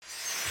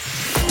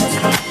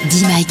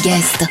Be My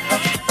Guest,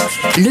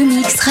 le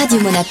mix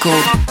Radio Monaco.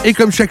 Et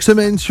comme chaque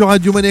semaine sur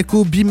Radio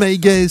Monaco, Be My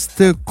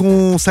Guest,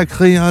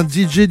 consacré à un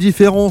DJ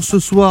différent. Ce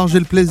soir, j'ai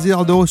le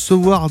plaisir de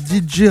recevoir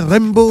DJ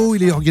Rainbow.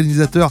 Il est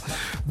organisateur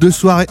de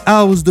soirées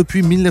house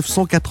depuis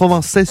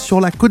 1996 sur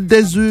la Côte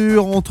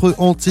d'Azur, entre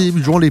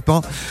Antibes,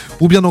 Juan-les-Pins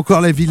ou bien encore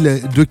la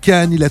ville de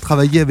Cannes. Il a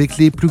travaillé avec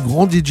les plus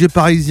grands DJ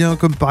parisiens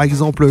comme par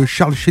exemple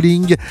Charles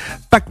Schilling,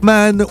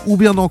 Pac-Man ou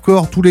bien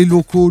encore tous les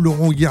locaux,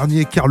 Laurent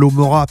Garnier, Carlo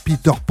Mora,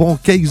 Peter Pan,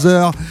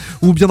 Kaiser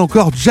ou bien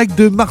encore Jack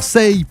de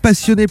Marseille,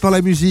 passionné par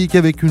la musique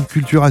avec une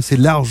culture assez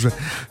large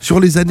sur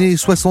les années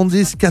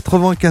 70,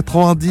 80,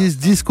 90,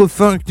 disco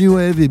funk, new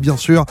wave et bien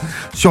sûr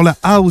sur la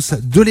house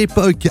de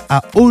l'époque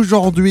à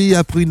aujourd'hui.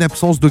 Après une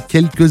absence de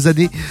quelques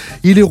années,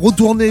 il est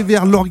retourné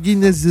vers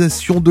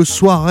l'organisation de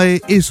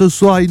soirées et ce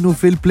soir il nous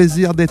fait le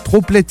plaisir d'être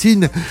au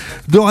platine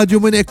de Radio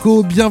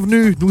Monaco.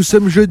 Bienvenue, nous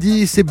sommes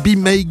jeudi, c'est Be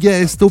My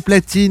Guest au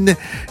platine,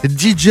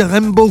 DJ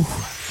Rainbow.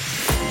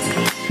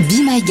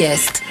 Be My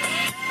Guest,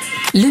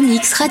 le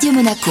mix Radio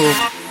Monaco.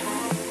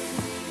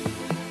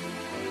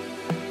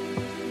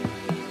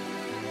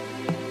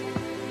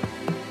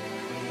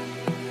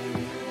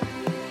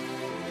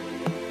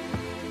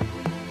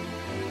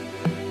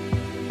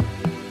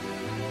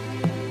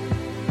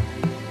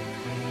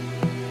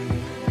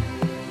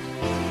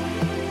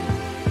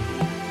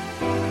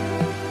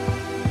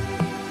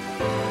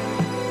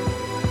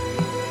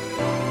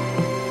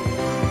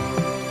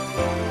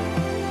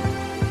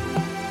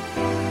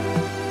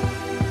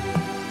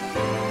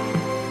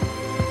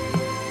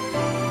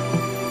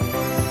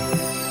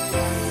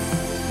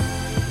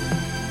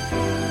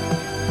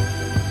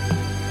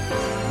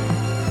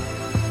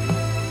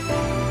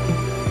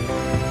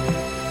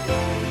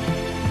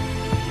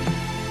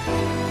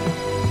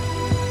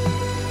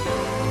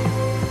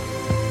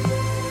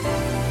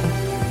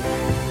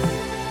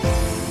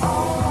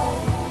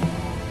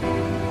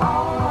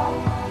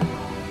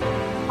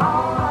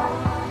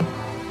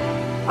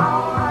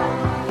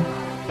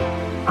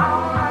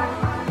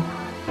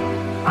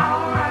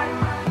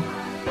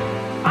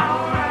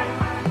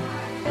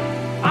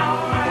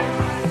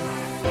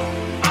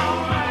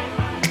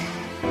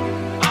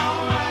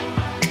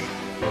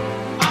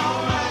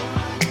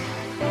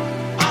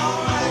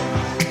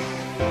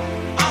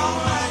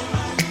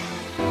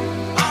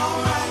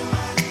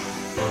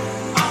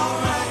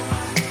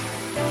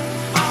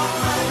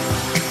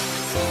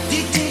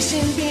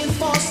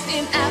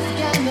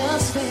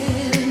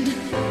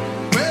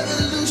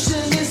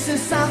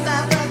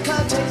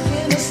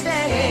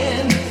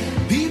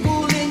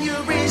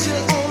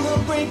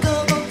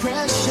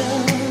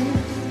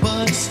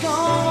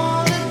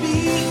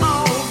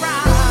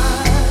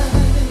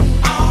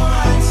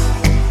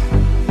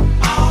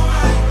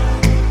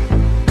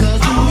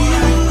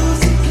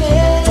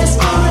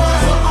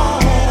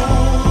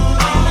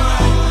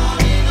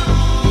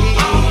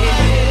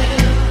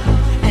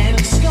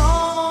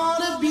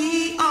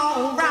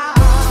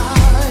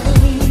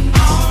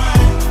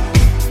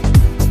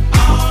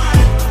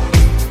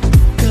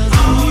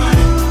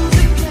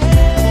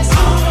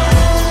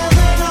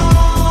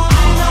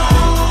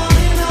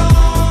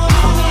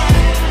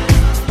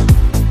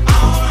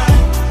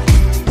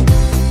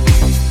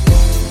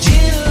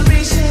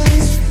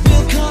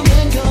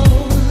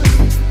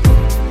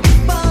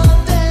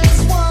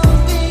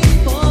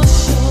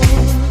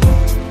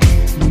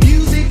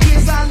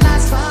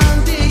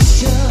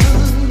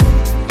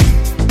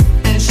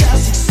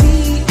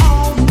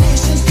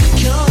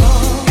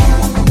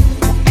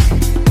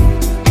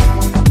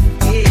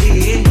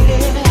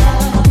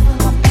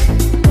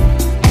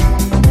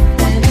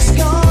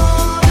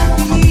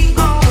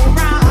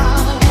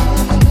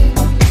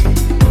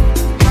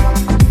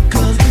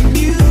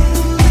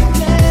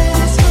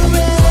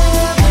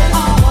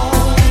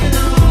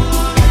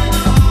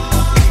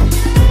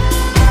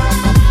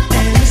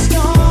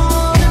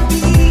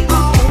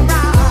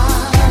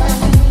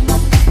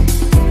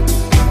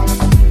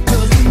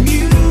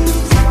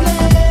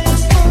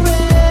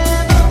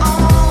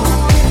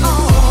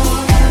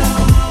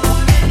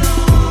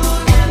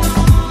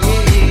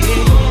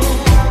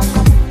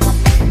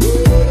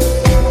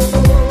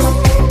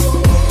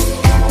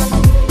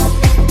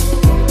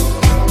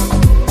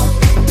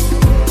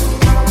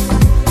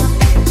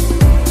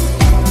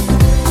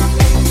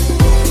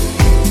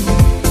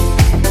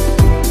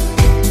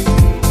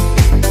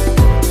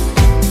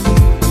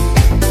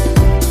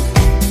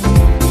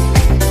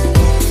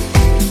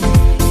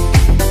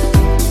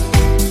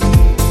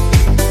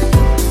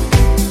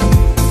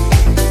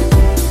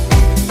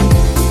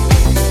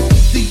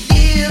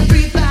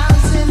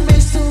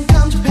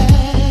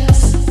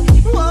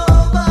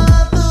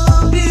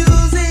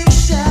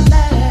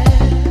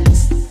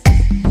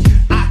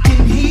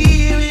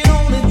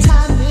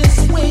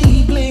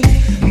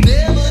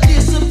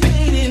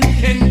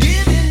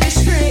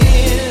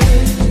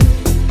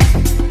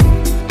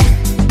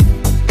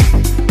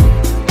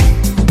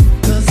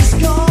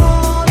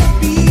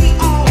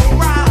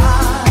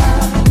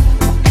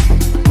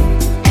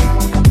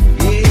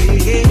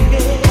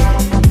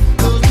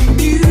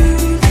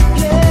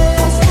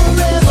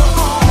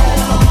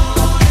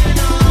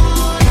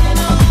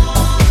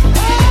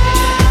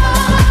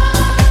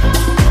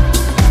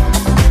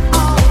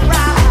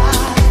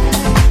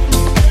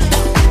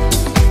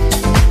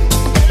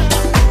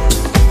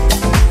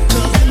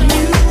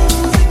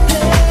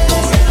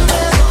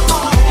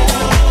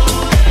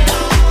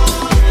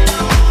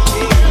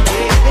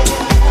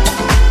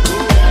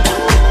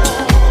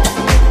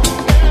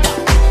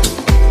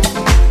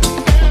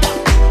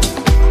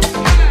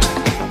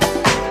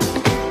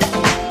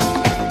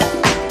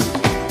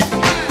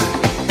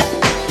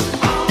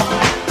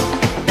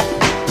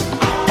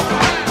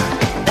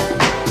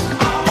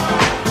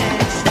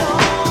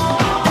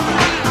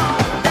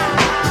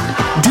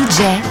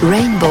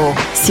 Rainbow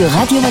sur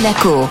Radio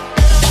Monaco.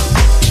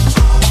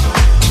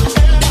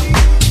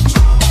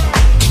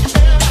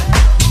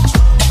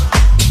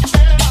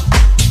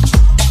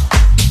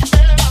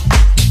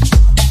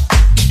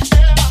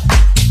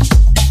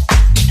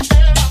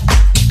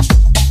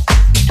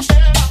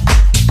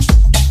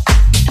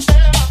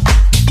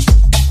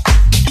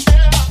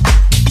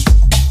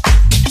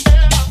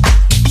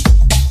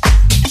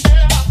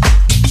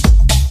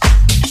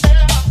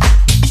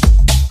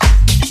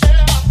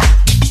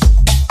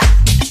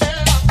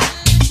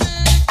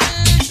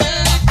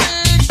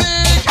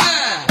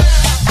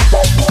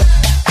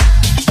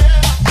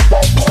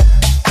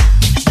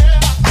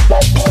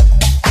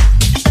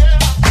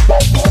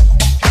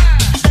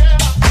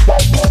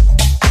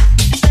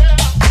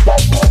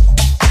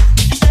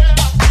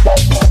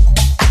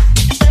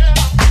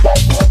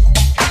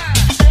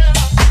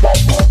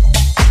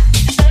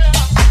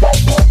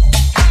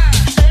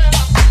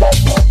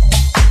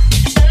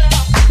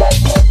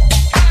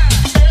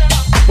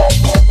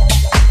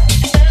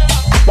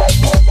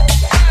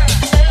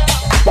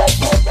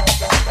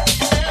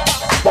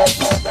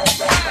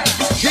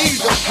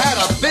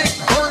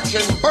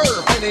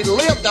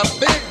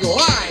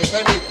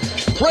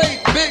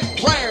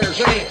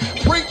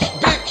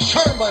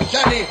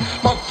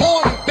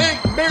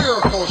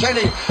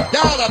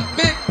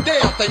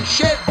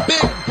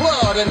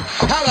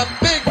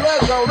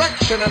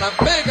 And a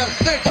big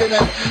ascension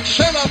and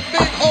sent a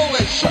big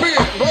Holy Spirit,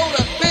 wrote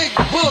a big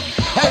book,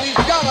 and he's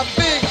got a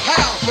big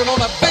house and on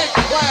a big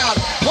cloud.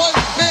 One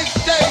big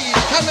day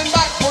he's coming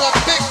back for a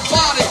big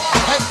body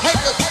and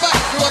take us back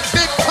to a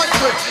big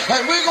country,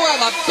 and we're going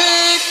to have a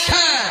big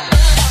time.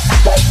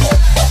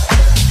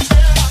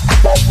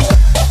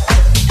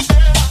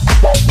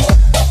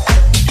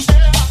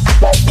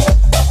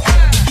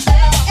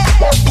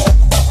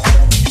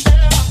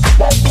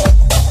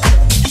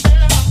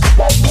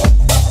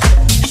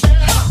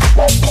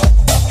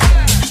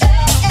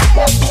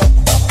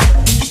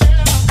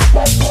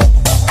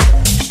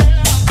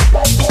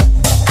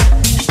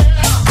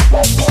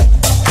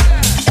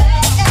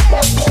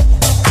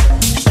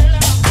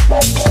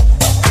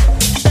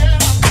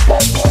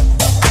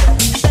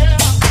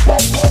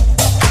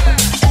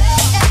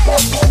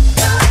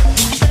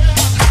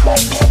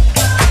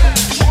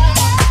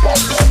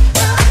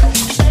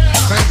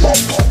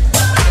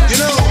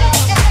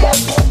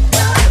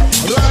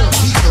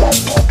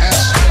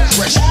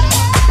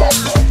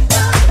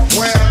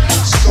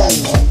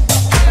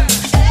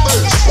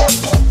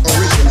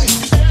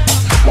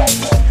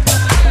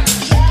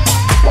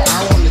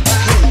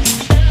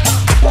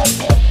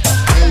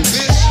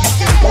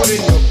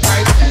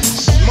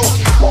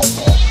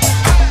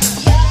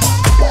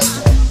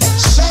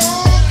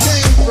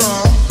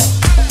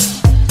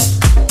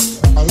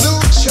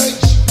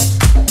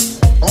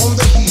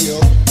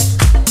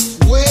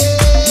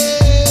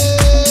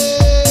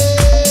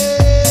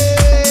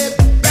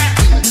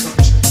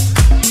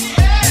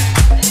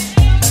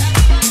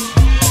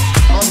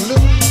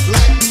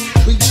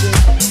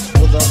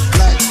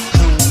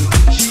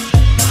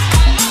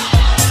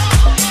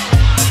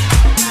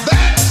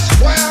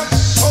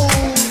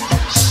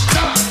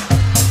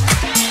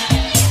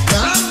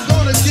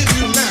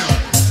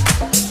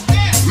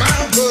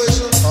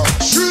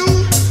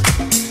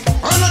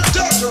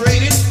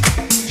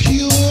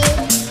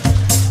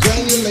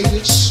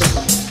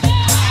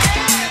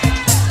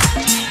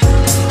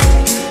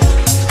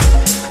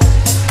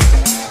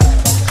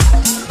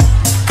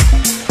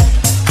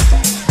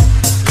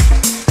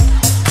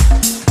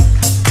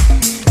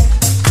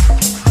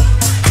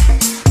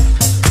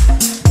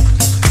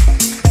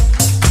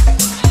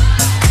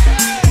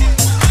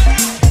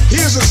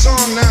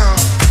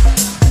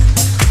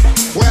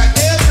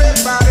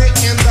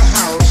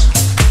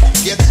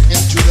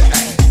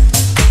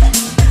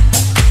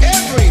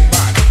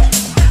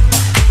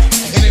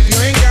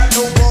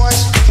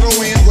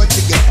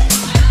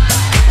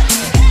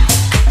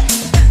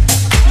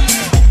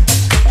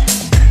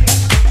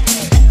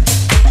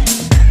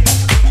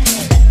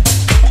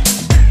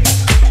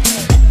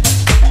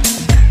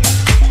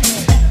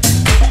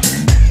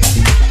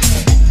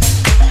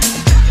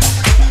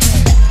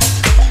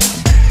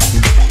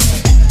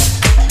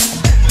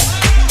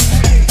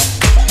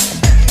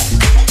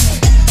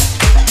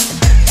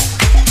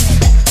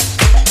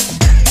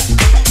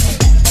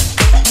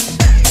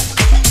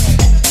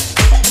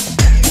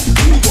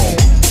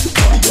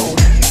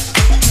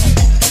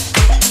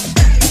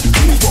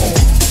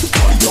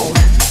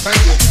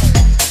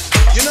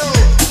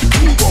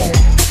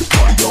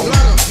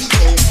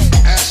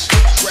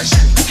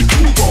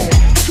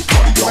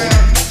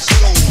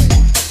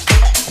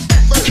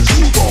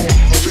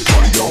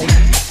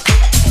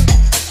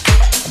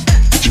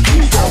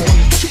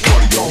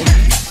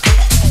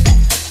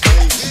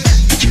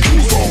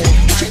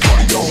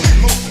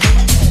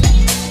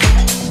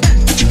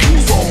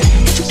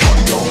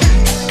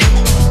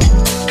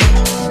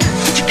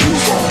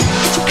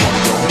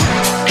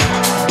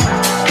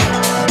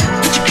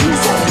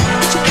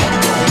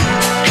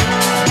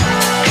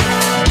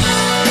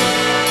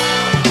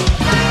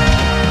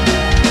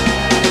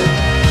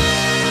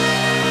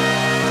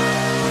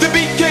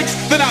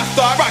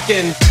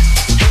 rockin'.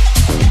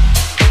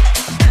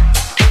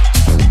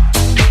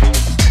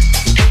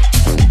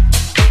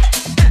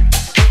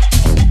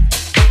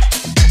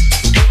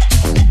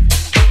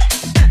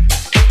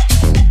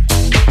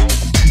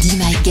 Be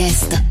My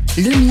Guest,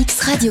 le mix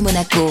Radio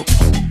Monaco.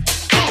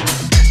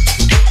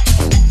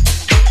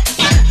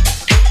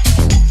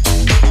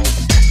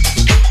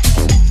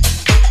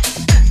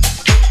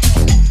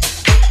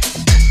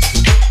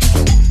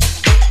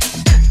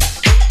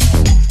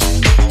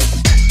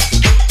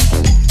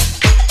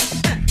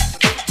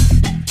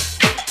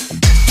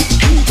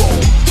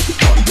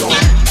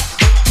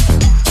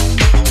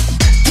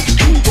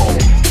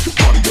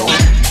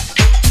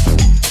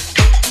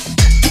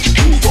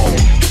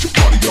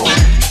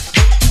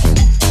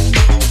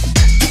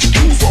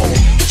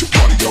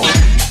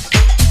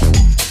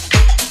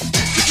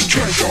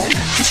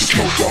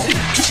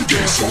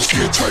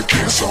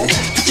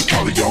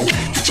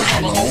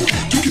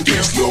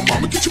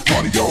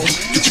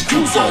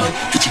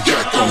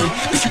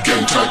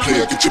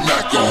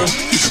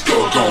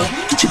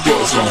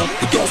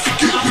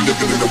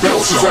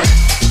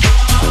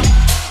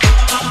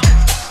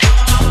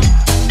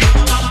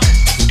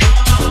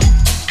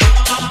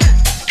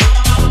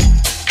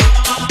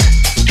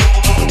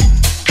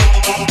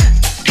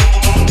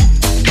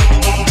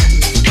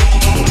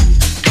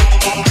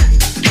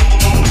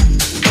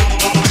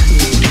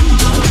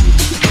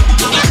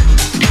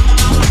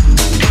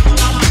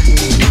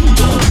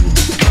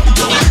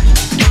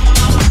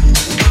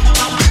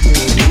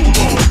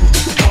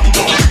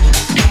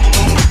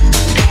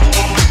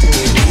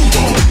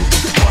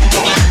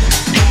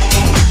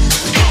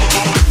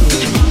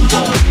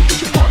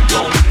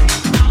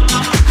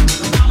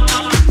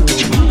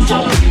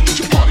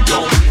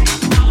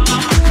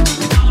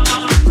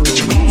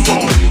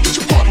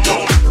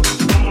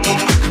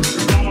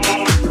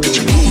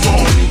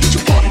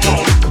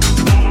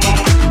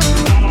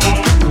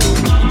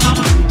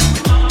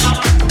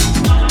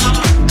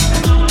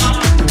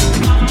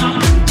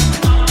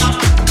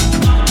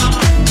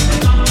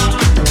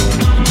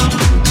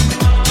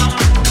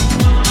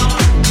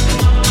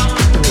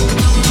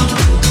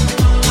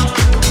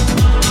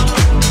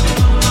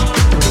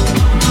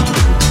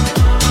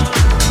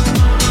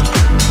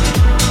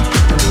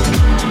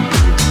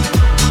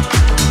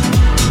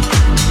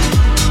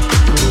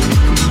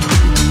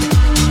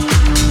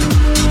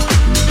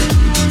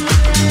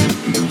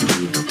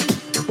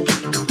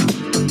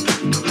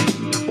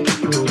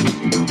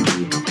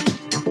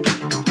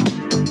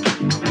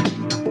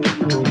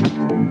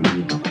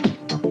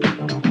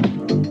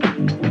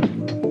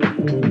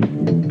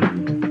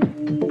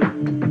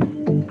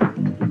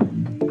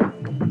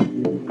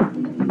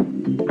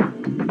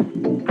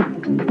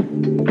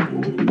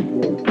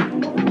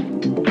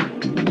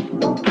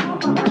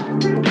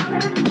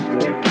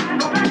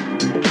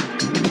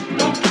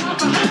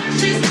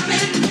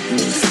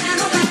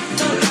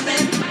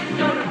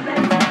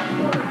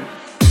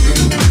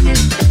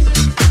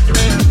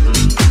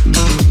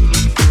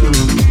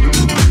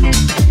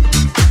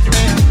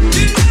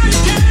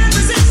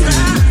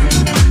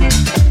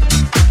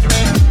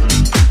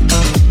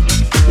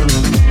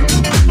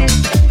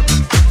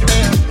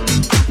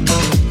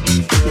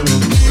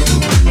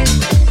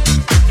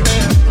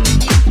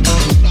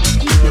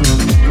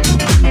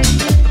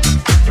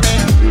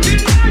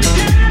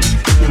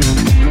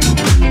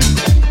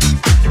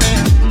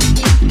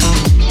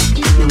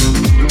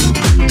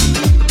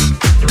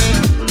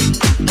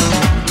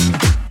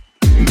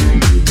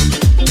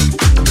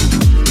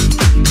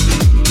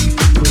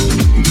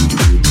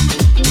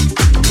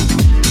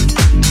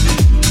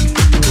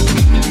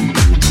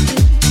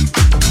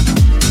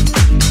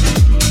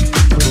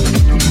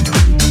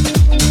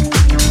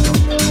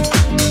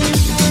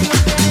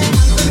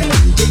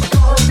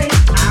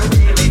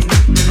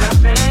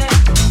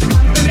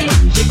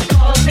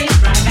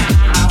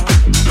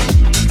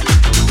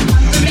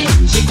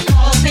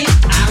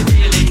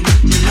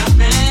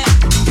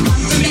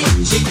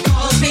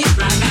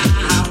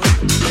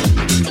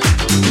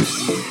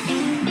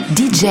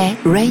 DJ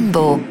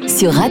Rainbow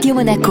sur Radio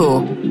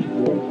Monaco.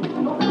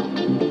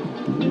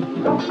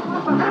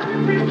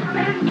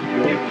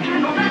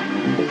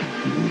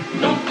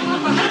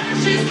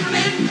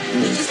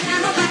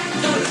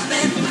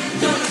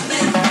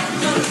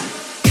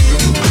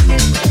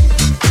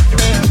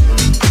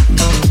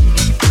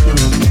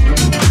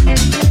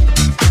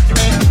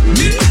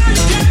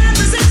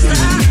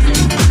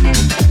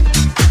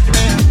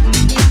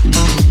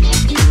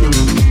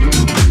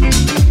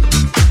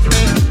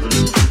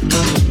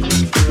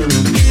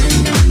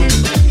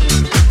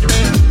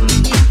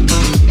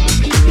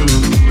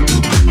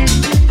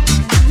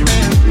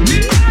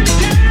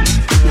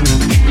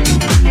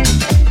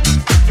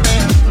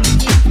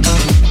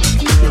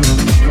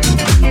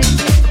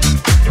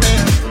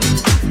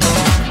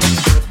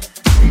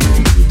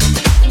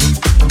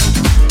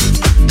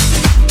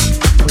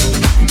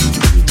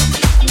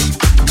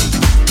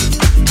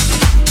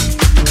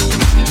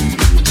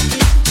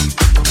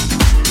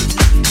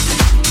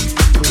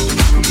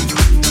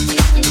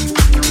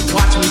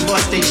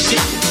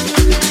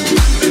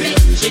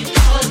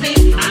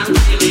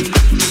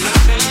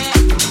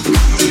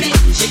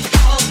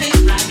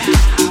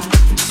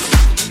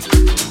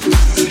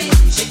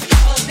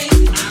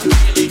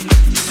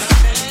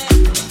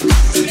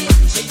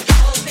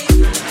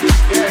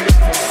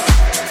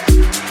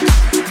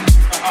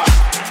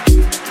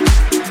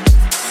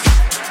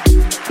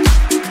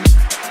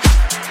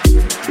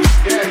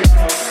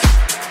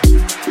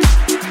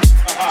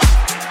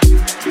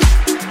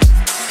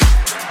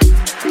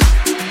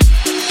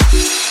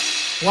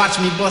 Watch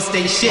me bust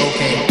they shit.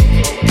 Okay.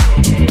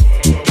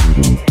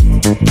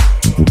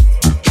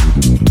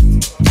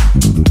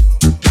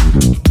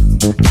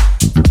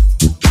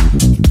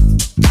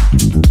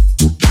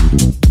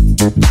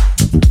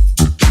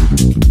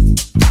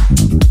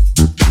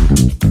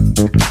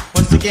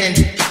 Once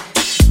again.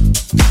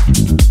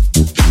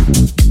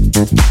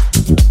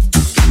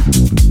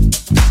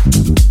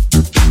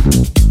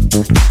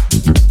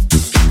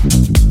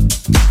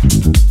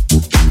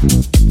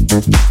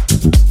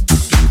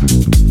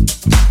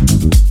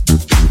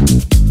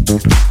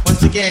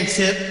 Once again,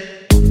 tip.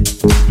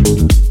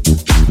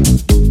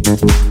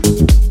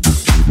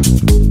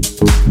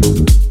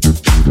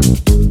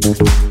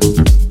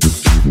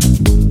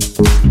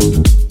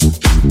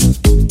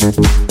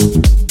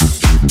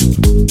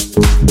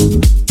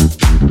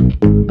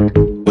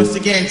 Once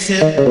again,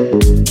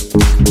 tip.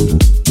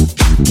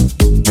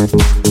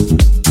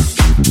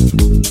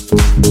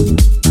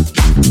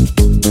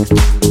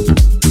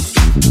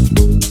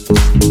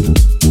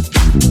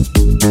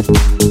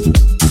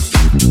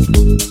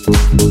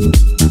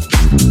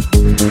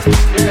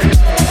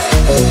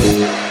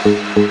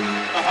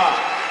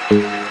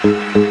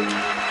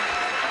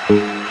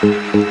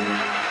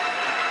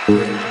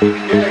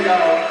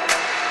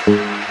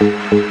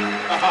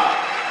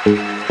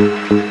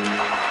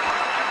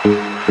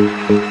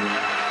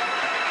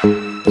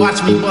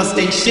 Watch me bust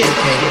they shit,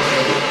 okay?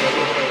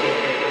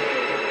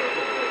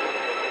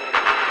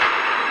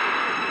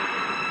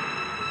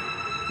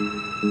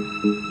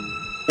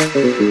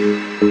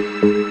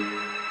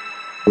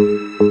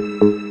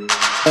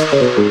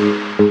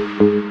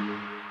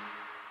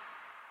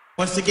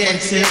 Once again,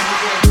 tip.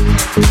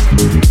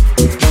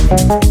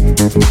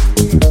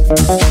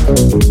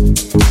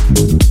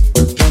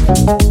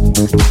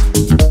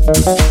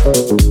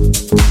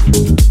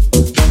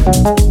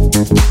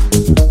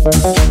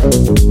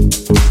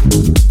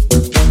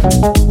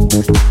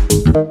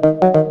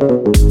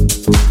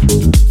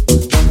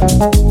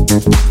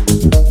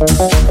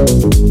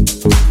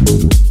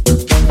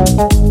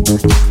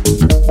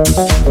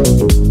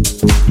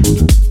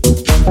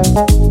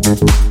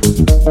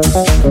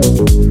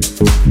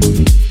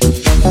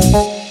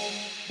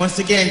 Once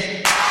again.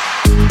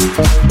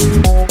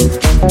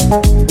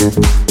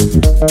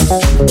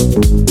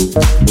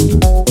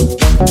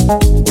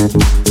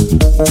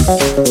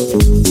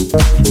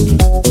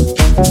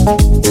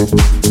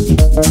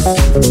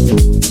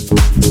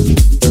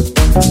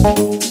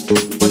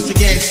 Once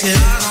again, tip.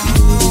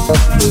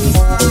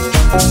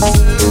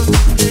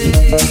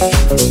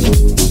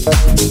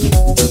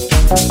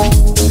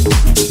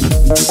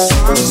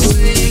 Some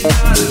say you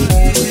gotta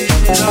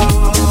give it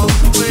all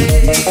away.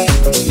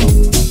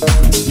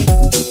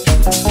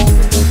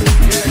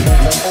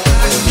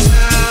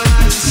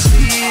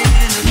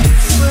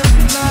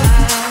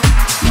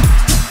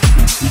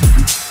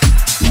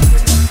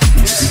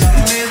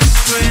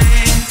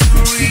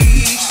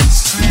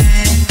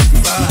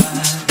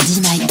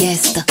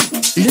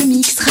 Le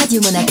mix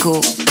Radio Monaco.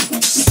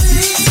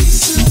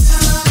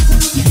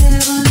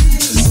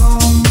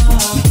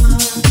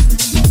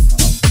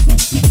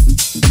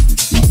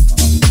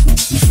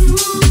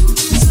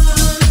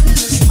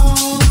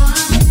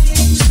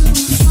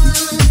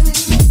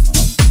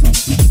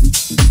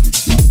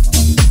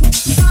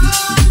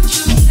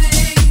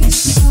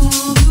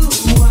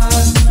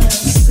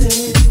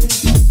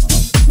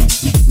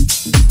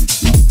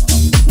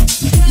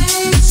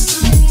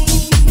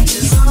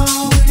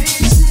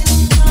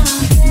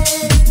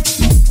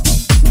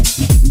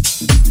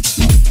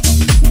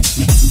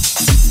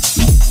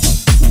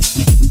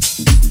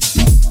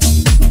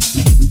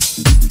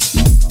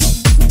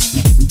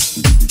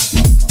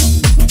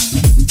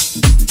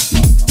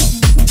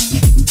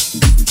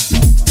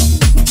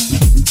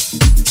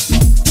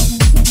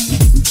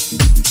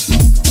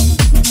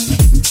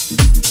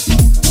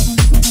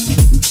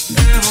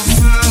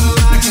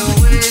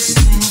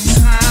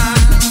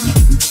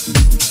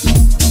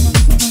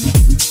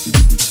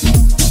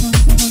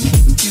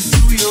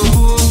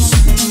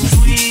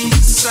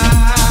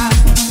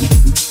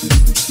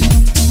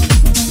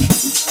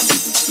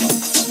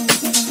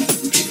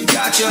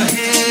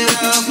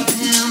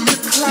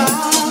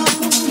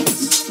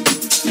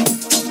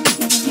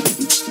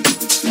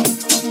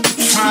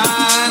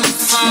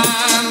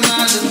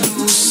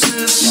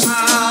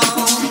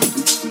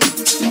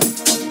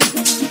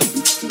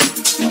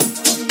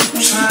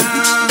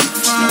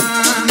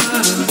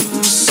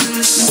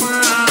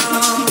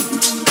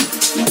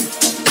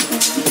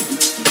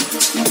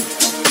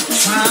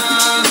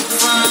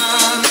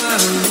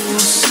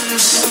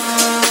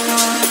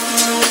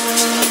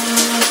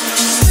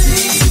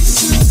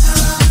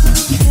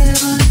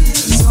 Heaven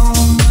is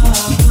on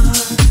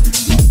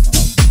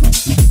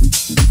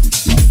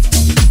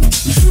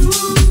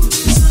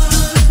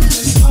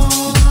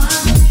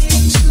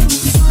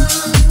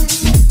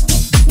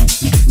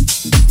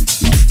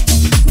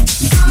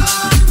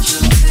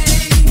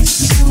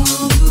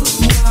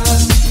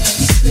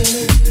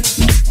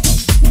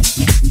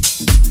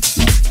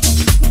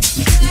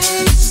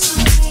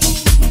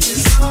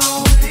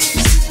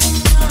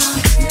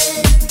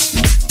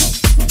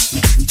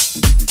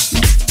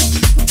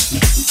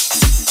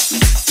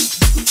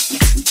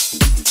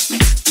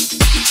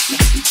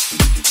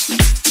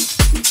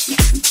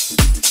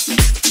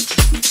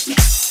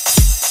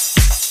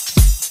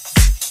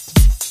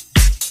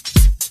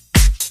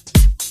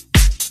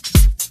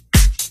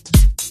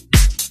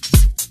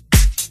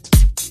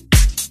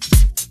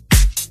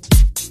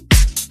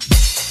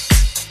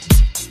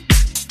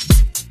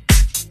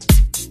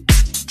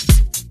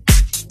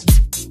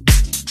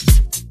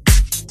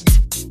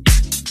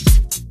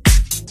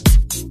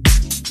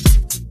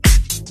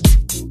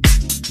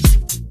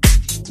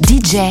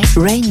DJ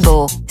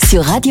Rainbow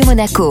sur Radio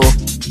Monaco.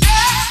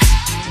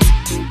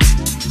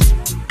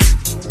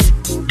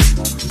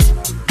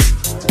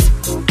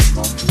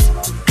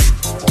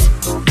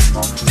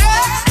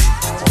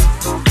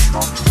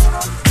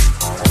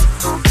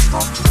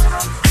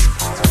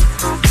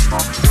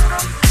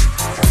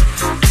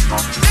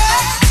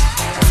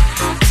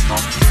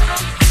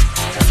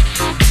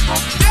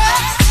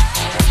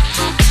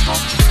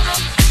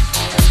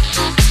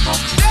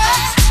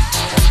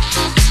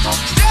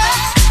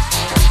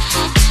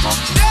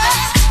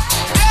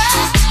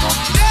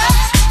 Yeah.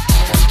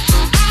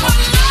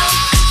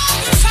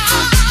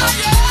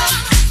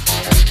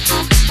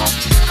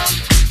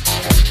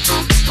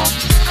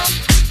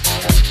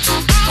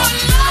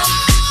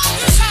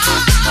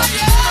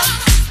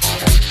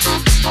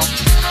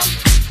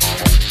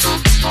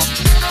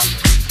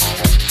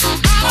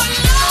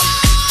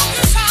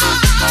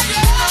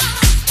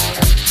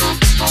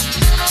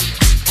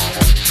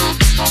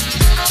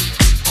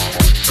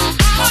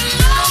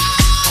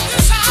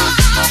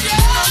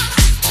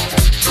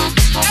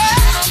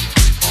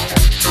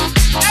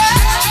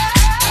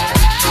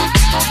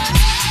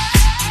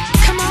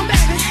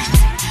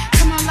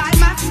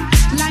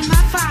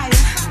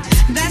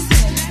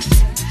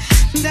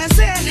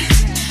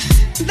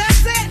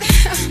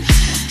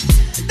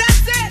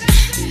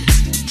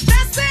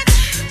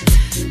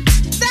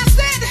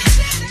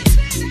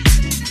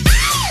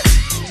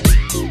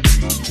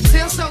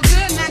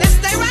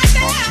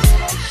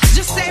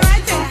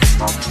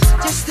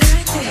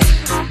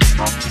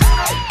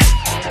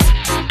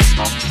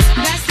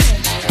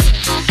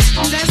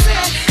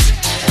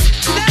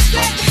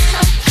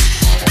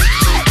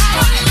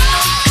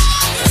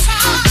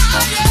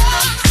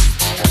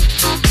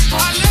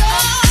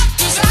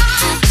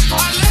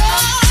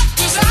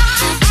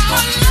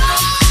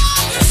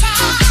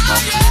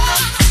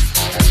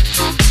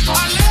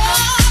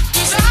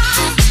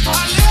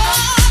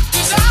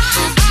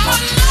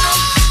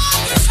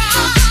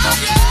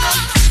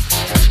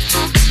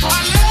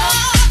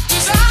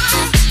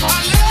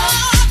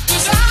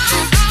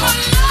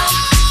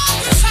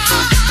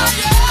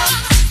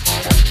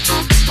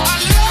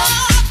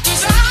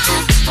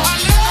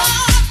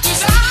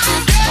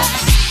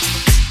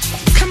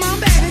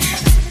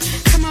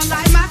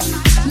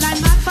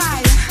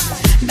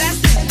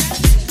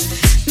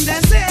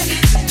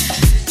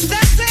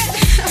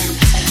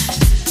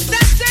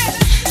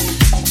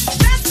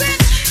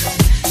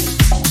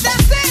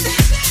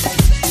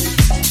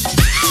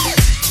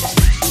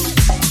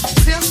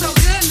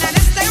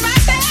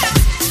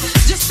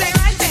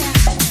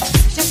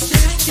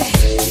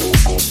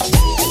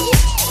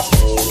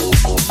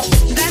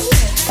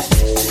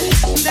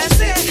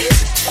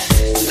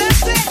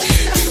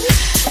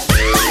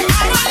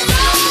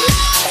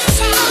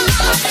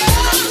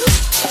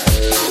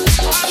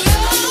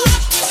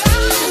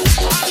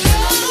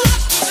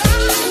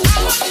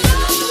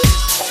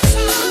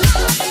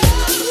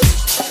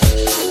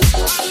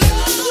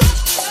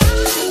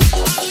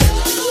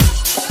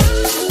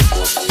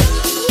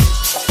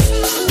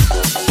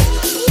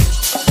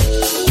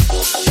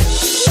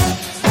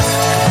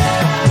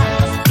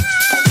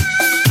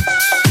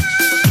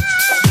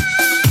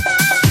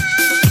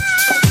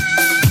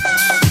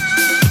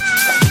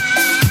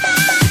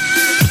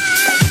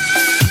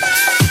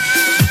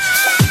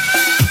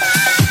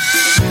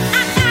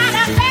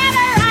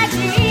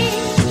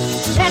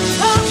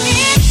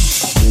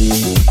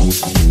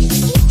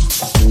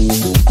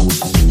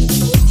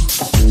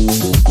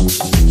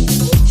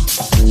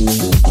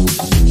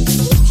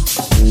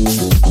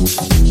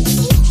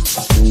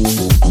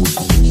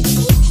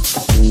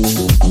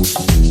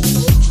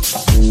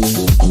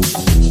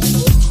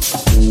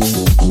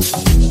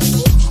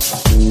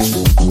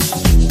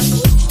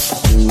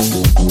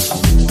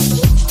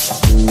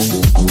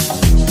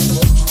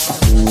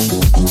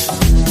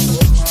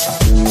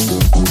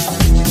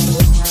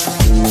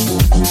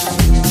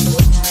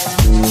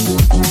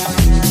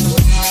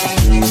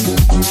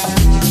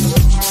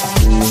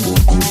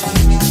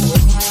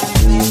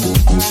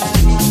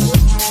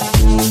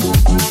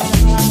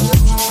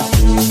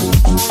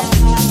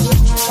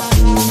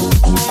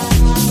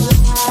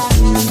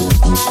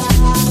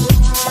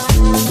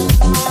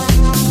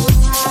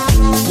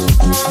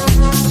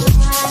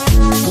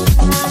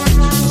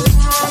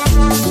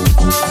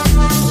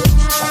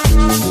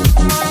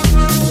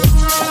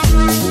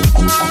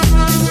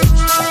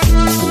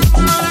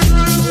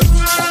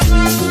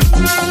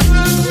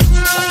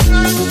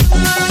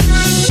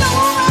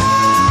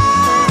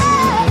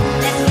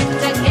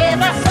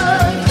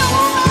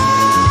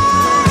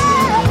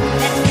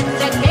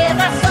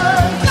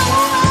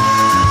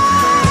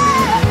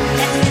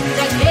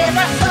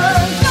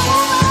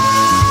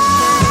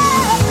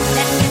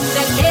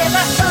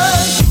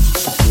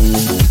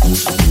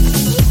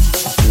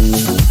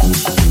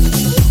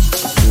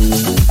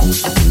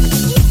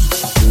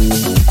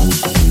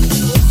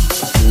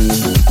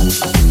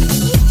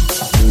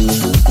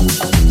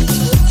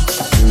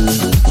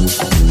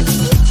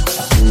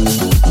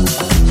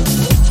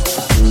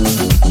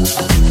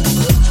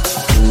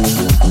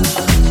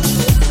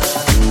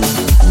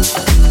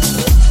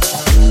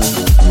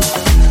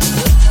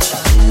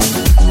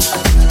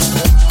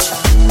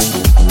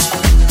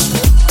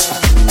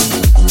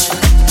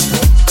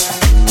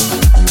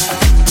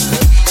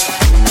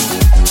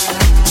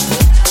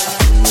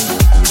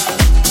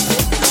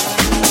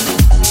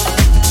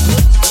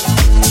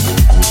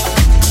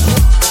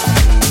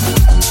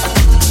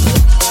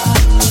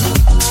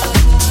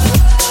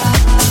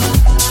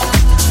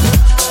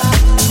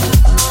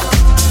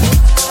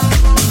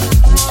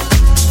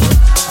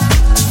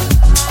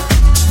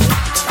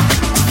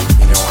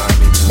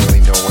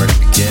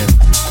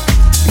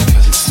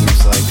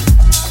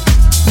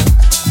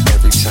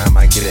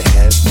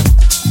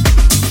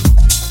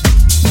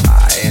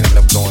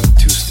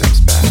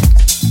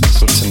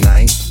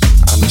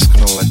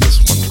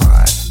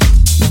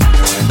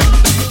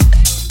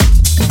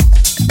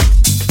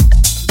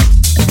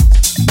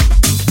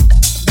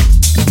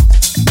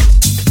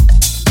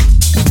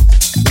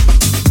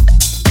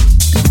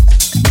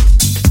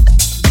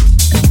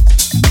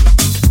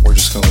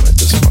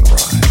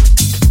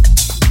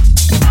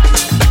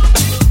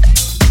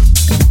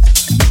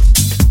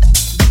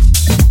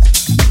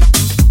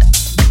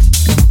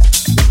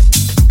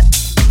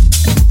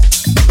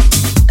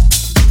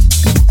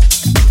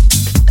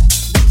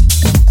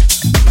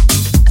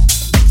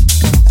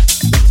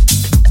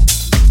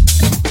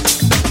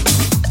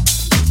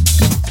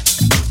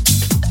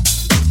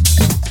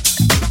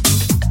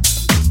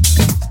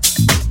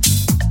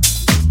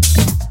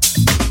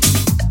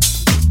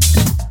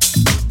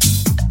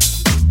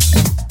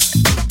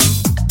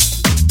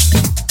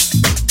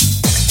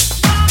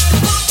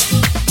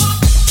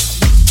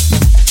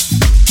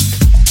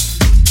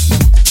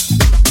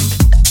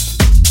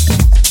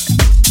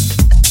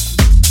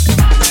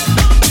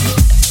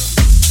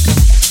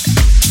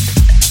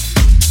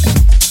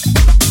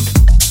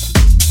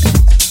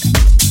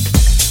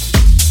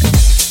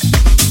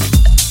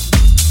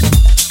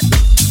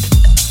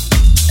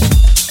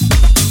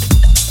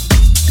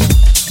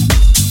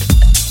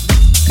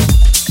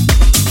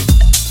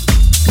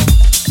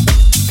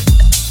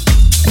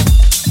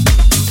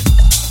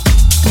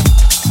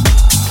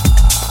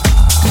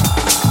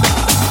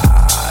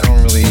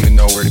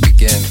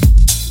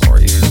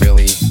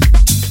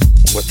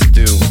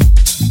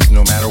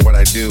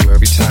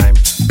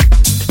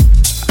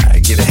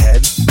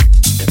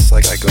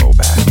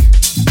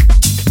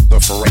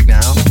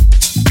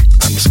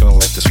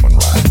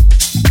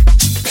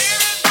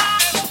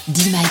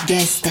 Be My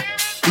Guest,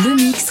 le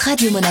mix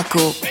Radio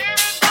Monaco.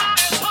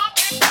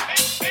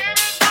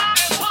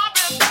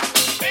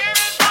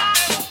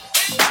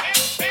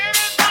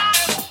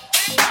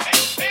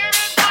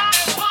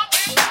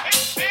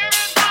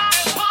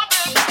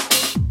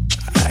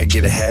 I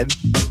get ahead.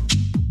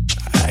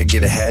 I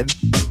get ahead.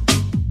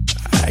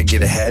 I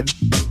get ahead.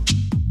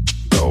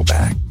 Go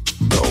back.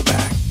 Go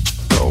back.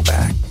 Go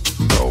back.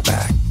 Go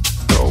back.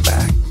 Go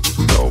back.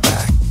 Go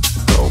back.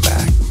 Go back. Go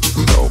back.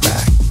 Go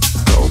back.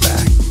 Go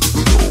back.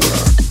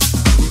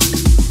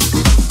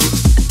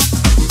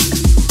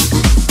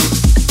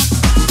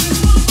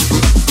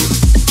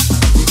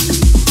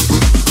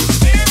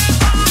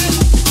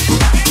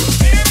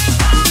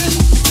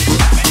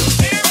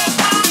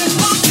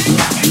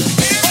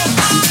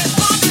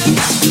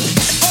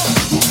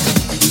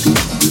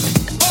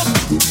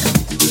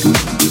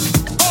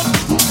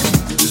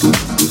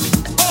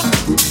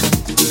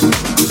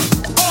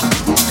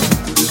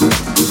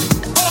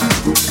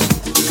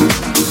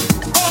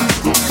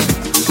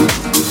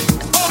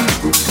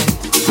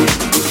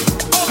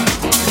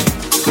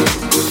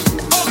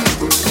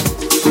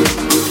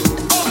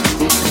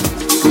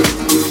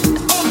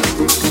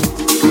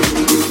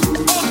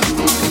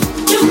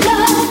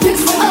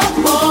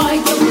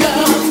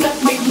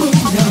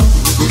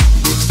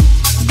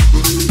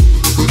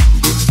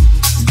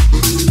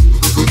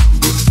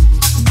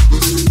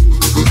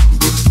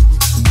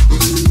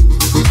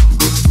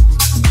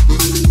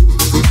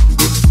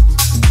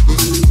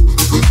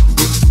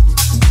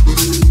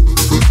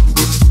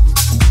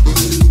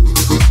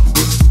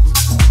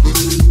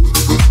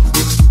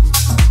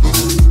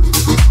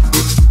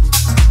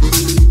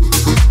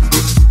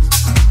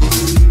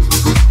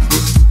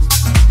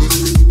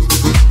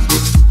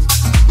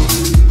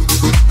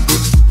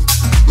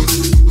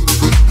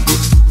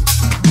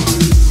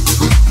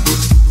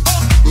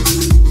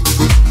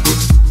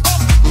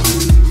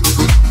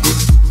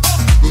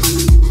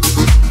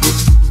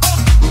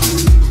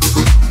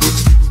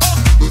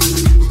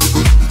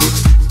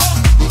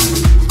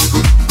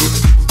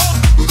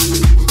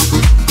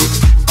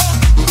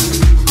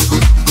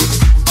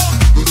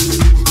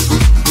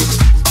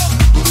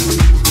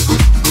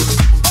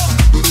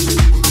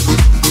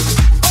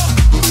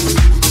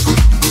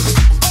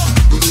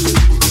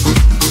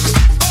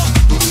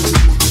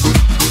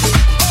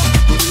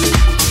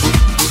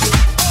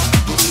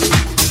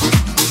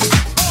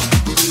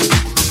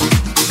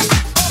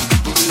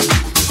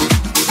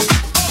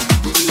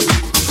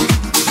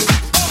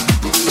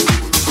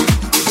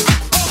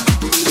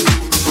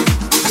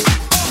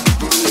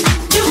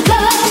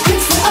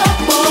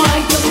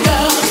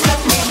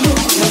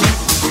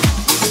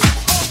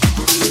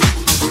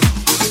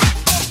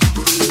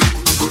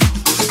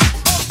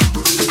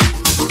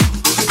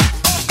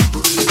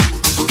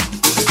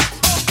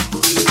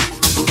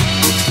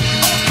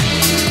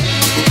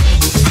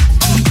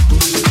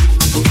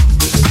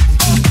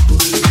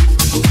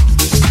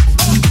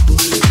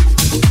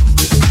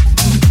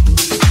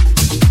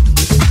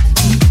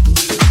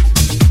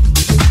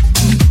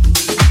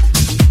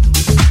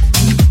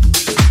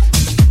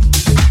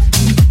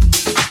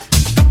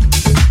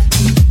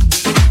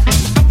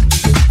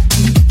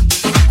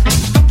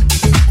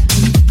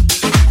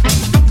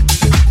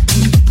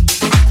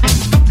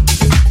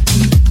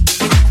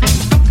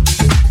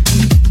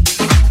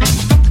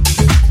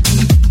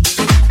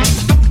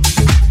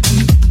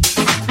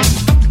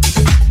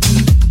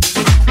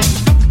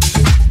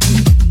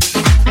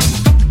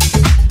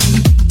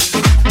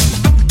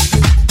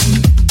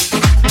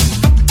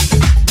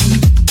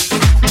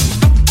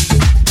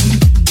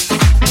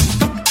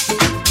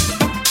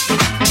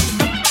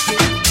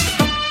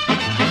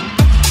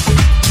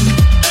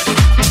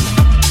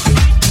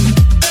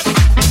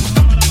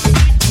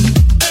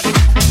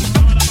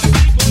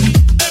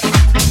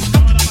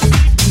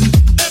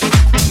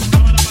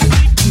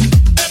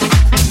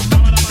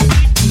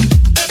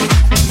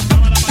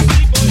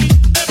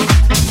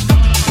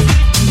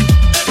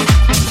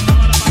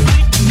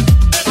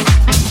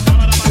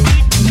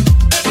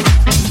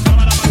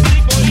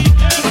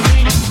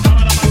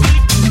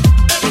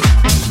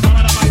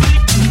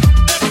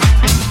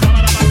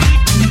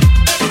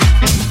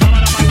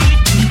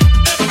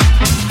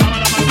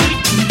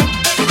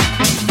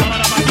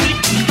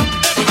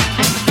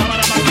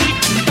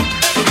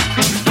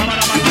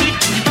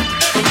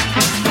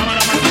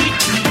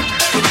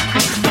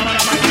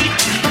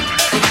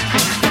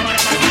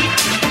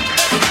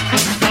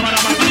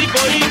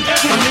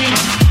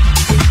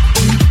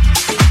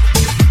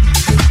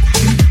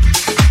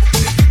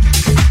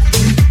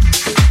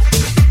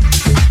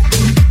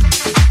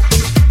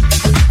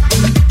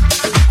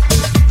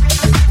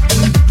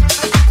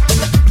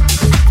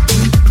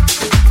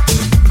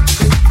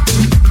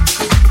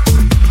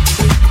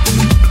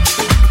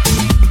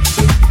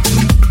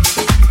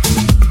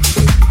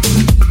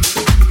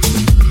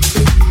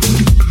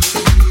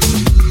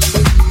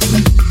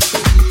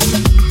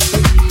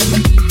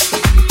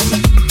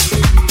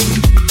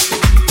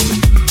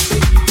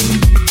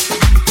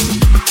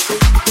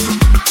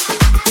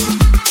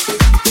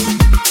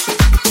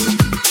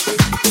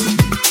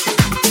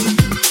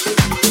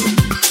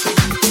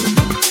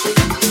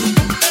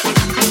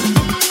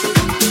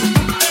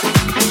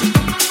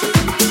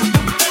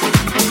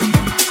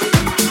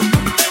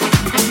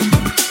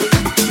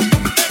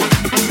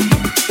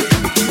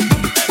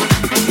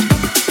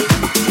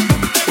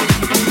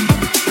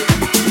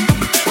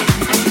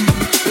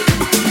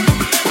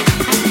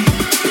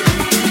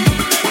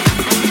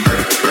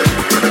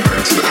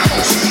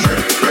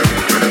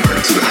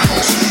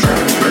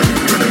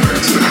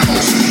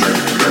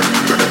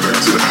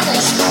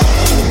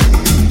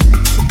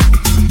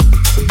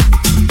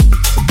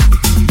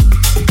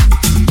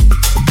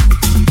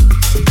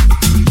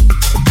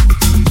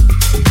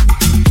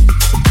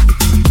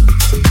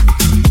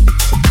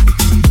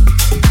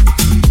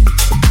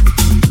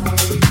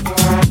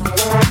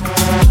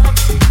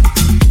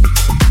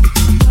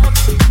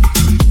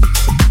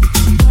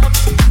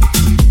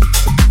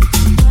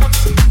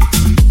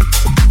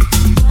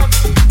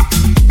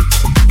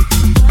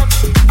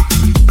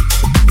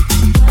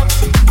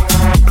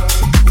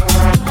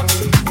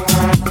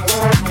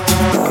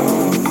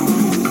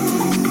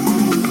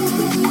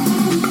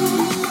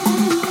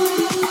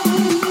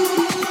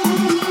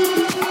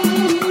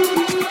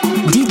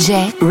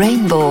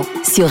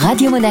 sur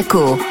Radio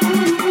Monaco.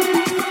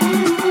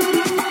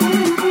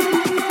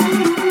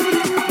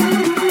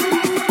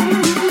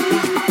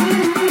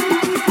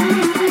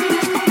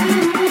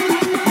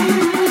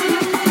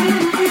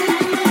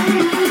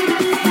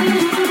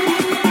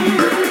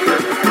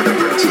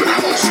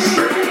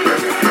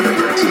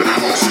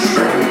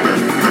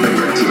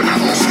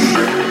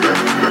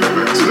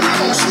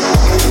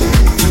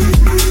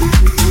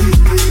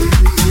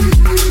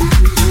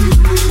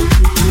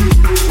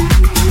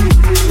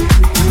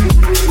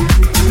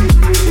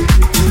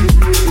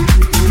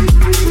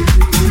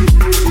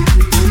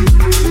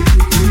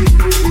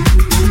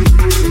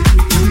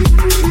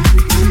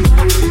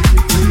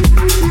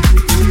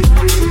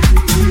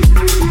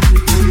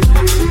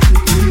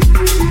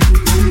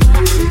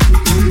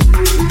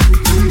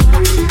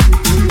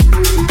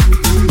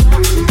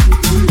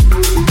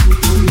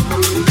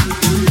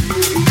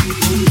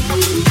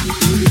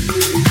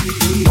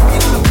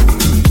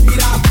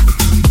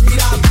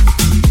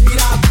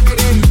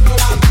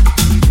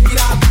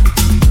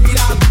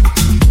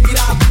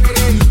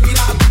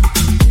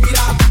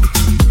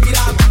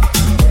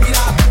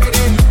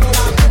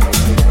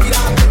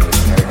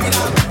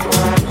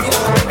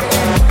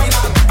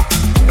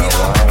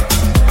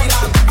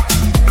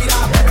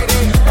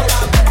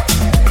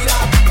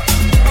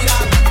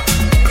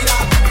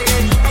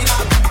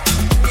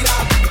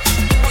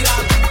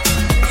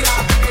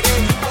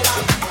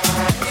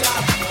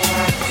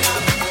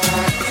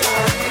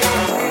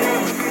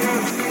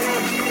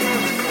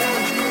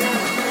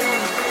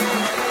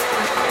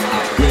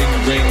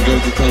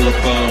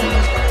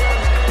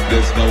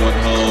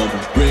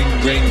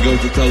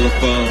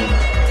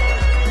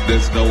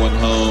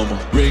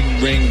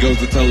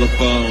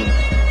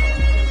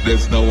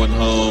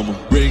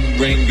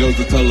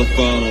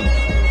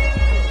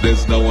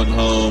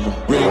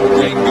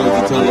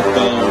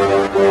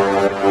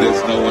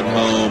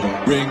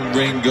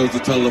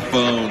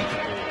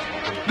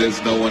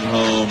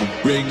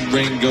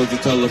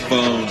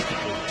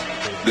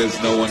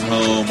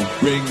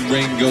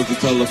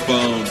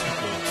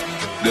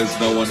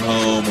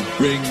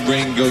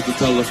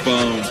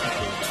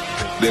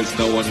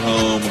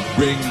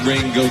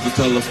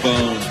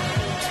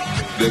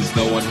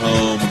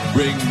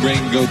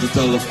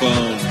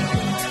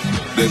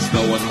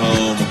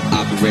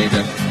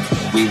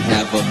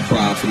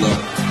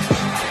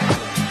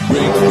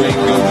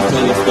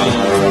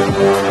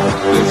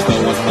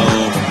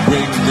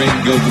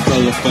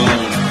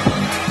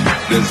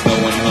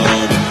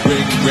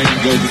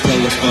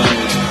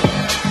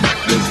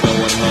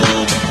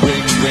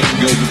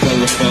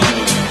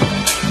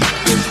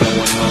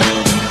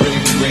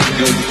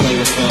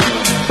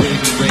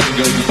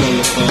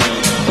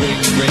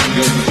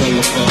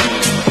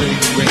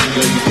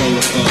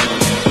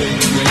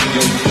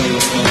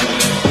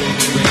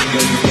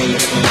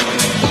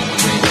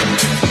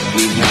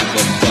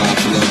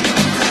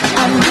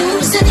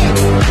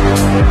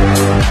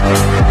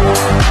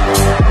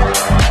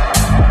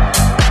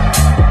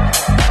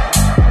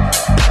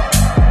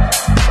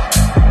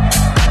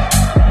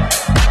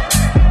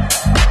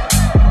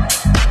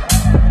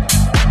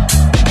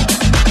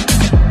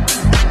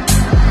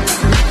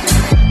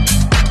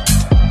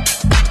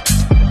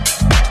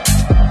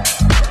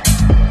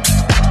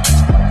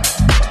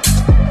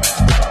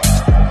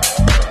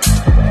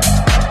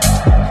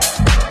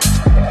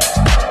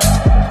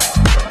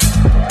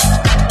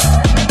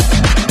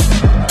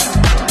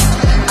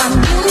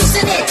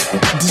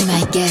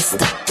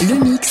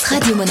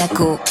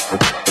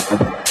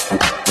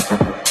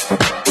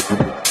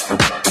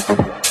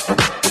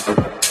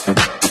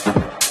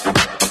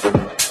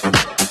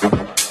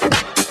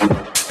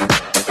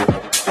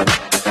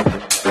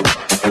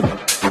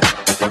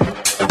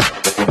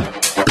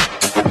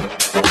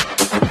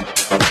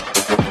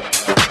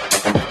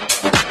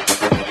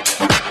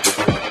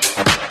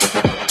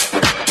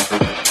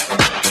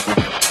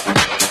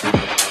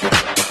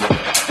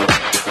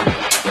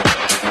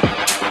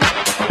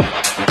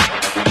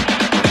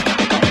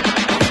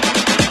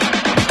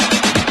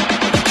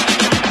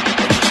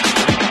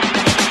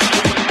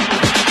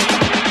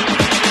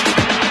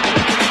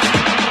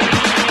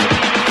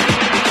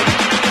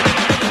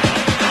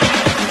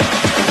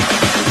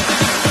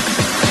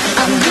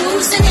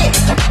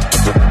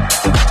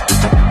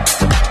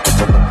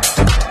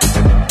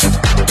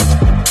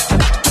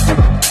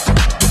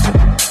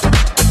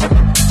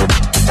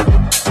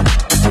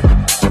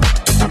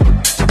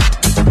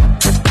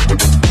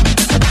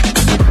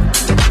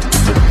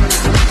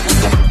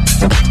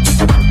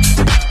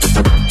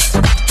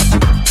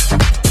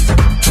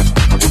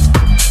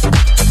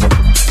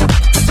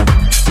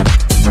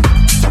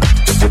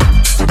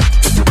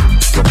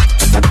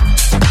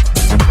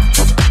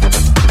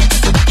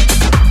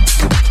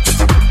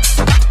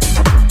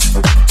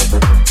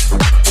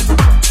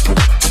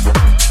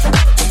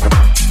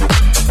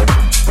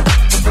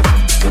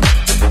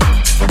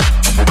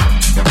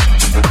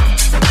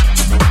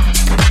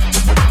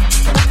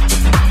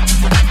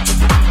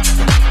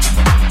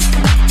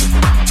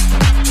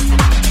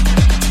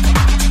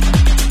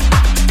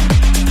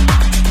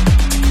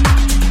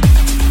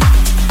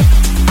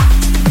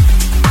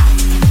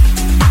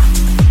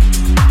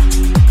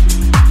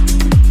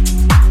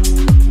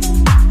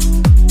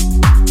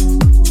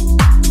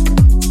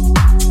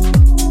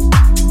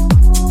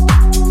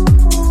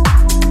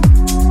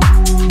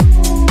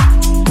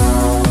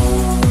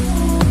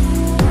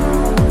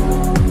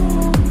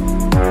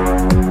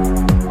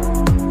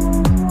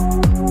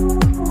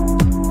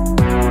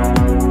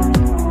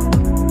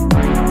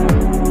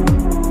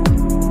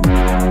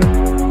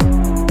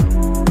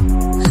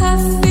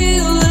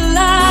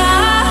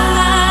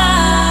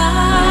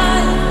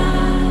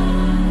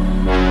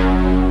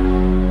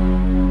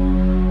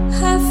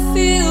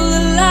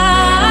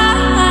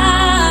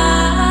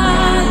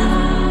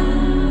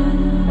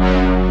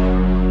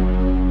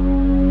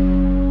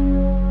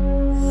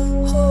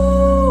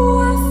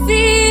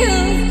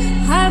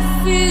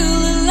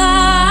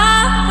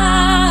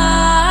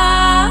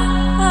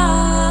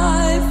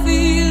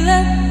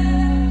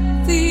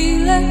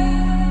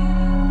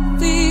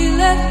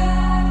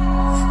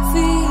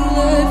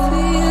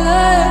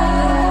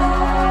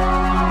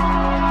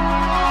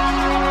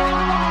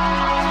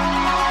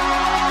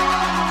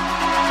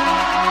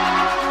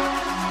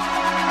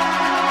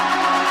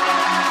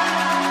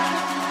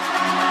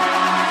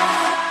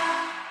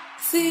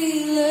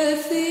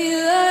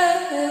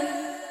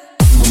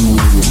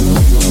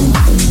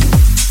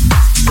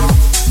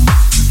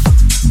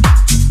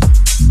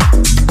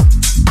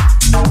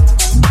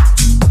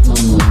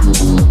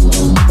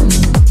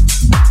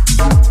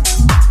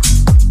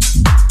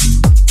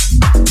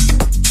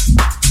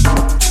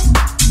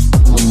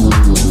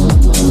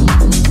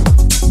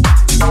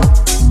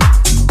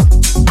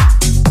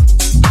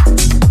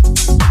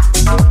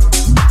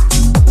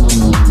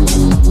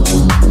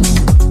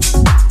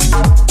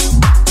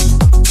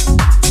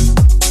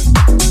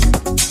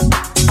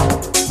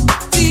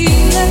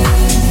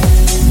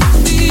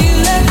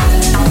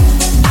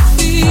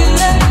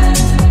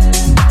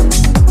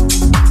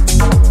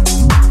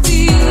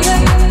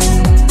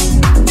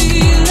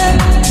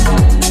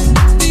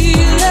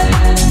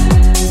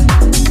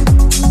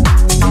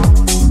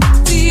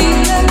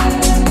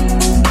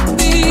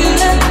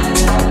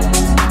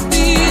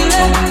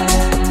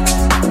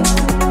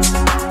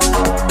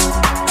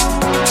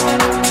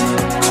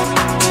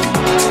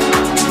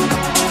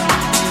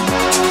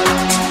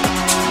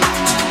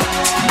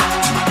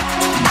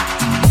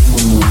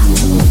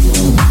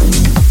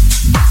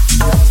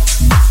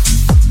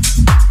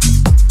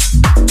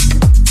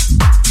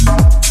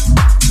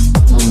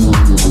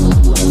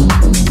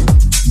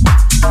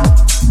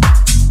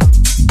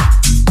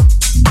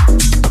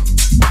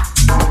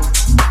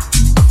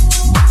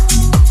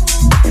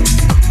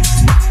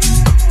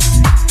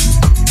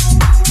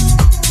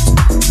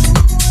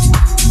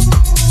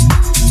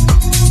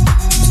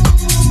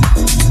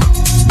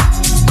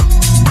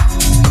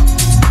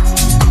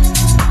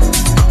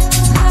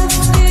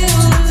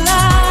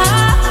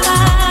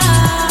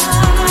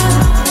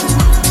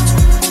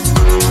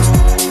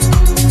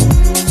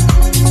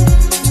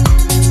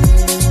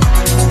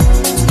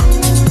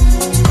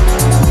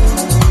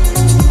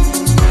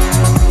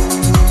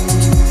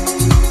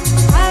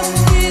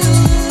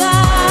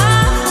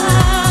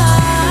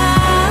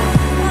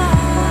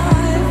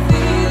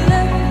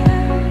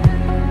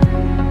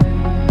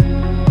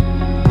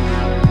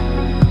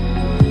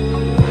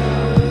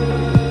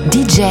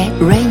 DJ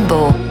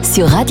Rainbow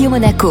sur Radio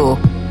Monaco.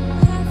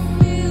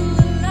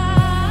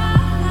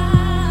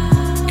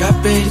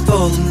 Got ready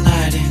for the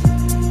night in.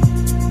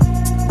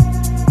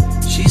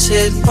 She's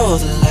heading for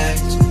the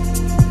lights,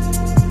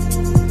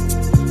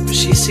 but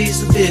she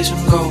sees the vision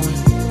going,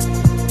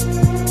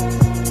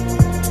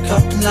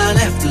 cupping line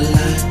after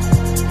line.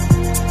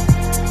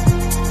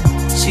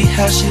 See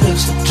how she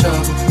looks like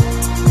trouble,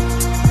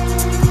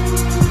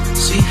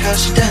 see how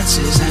she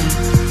dances and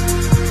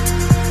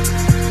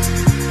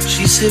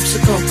she sips the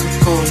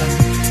Coca-Cola.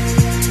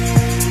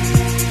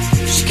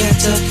 She can't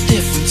tell the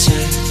difference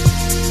yet.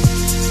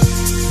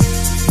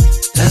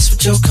 That's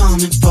what you're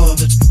coming for,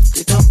 but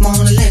they don't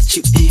wanna let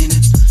you in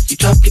it. You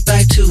drop your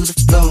back to the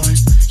floor and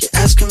you're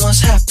asking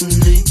what's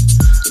happening.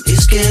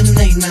 It's getting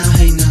late now,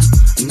 hey now,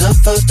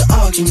 enough of the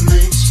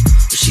arguments.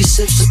 But she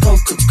sips the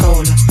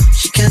Coca-Cola,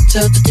 she can't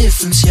tell the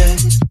difference yet.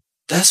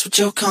 That's what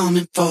you're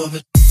coming for,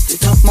 but they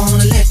don't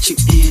wanna let you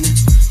in it.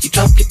 You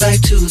drop your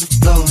back to the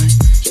floor and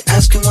you're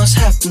asking what's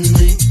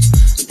happening.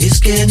 It's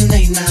getting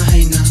late now,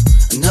 hey now,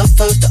 enough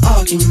of the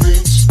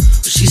arguments.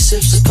 But she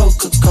sips the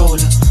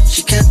Coca-Cola,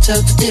 she can't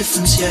tell the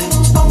difference yet.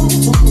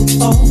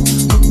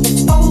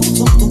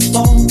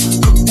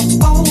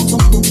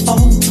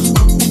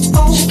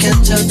 She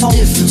can't tell the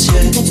difference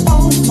yet.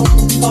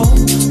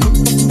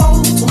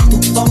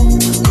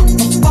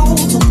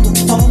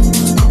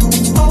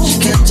 She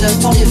can't tell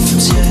the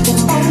difference yet.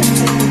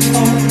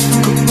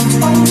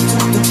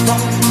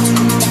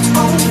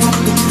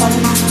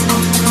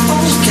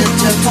 She can't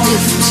tell the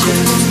difference yet.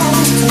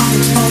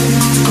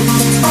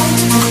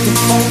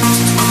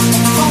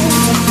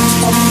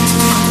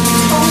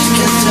 She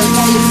can't tell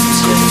the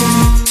difference yet.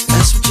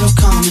 That's what you're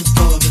coming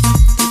for, but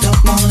they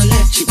don't wanna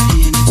let you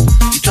in.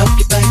 You drop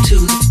your back to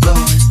the floor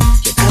and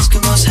you're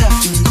asking what's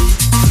happening.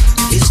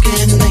 It's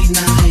getting late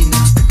now, hey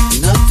now,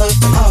 enough of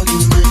the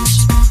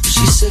arguments.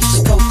 She sips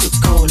the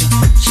Coca-Cola,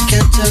 she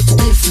can't tell the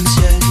difference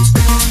yet.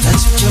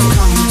 That's what you're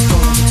coming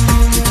for, but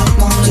they don't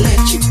wanna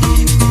let you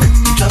in.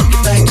 You drop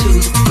your back to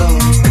the floor,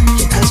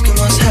 you're asking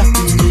what's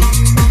happening.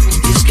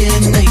 It's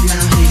getting late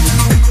now, hey now,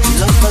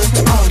 enough of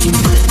the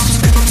arguments.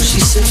 She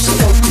sips the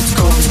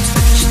Coca-Cola,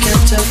 she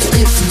can't tell the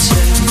difference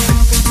yet.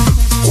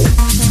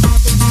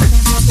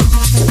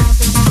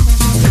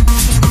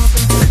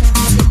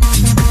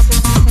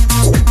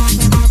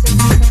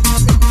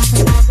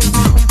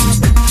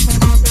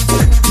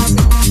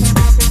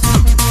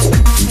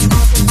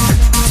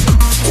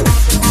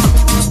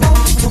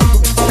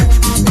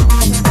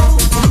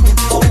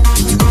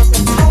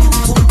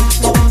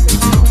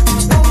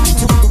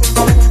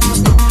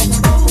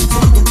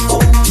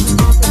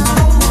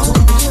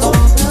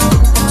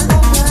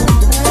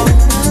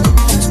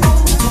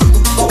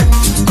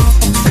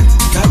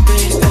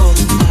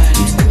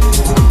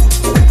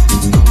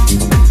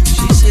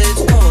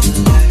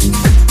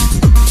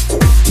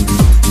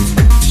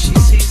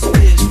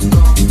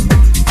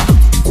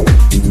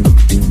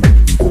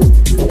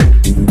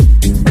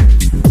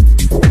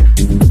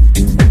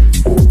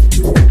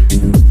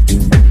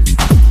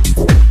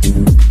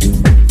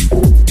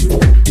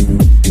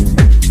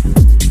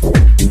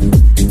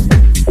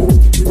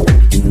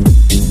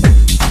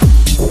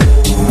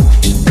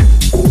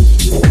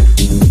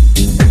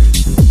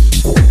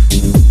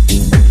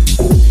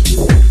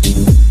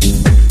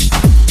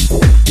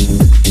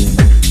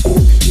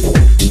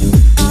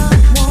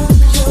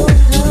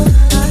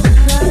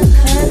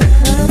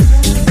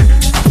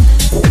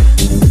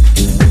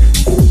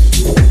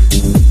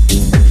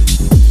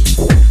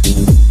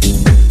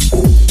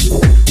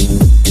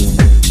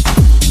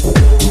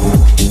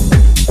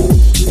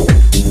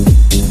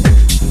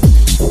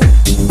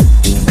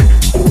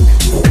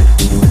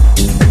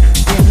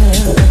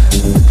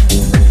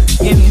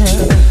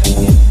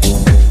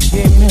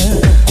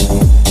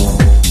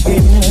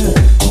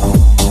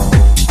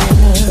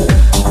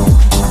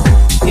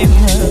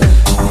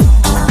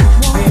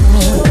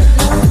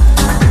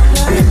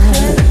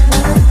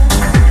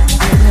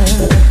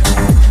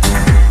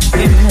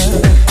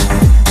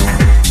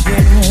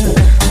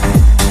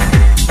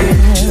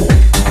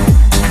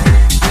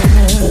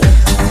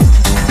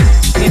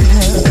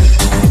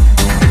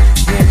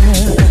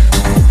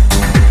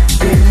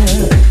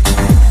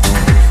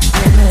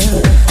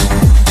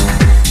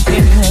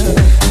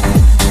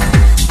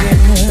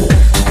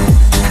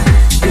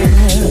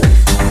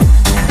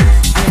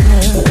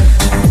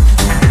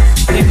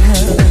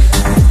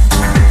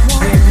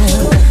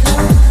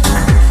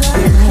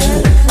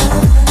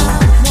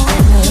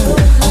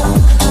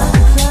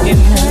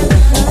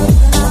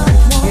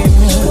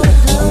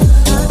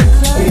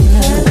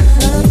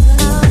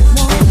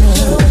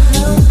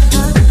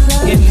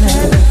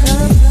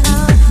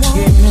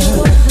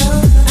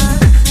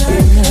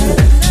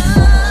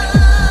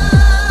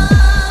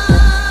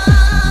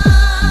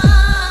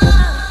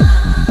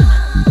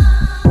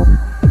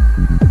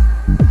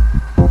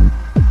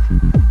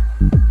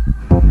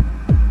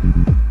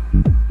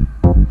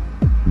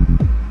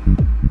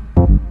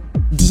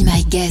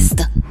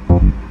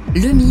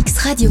 Le Mix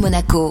Radio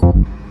Monaco.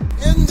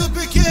 In the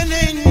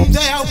beginning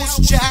there was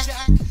Jack,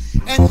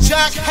 and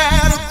Jack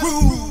had a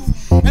groove.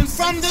 And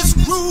from this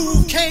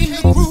groove came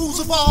the grooves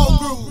of all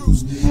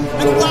grooves.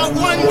 And while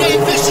one day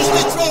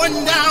viciously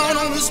throwing down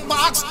on his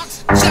box,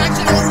 Jack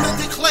boldly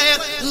declared,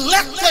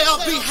 "Let there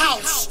be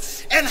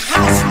house." And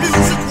house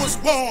music was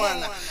born.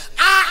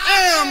 I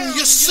am,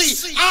 you see,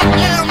 I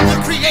am the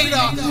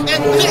creator,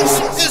 and this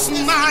is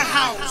my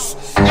house.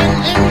 And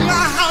in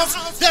my house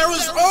there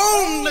is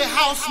only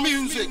house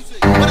music.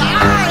 But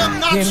I am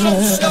not so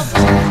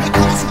selfish,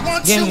 because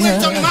once you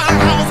enter my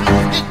house,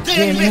 it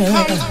then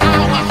becomes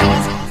our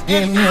house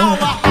and our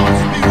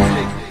house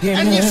music.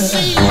 And you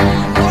see,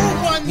 no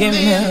one there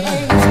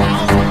owns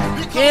house,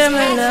 because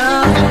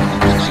house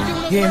music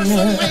is a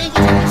universal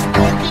language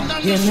spoken,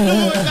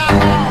 understood by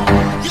all.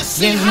 You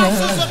see, house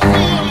is a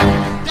feeling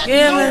that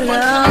no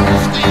one can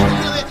understand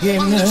really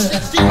unless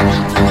you're deep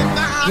into the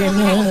vibe.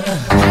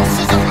 House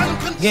is an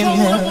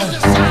uncontrollable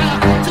desire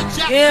to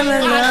jack the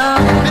body.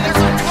 And as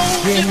I told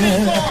you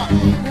before,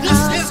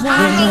 this is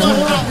our house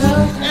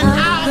and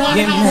our house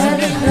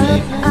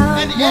music.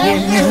 And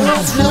every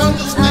house will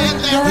understand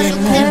there is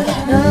a people.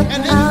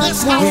 And in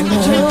this house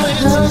that you play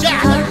is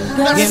Jack.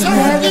 Now some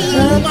of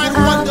you might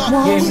wonder,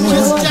 who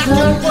is Jack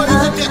and what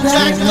is it that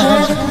Jack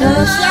does?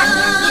 Jack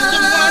is the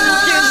one who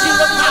gives you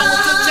the power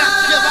to jack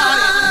your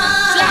body.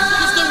 Jack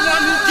is the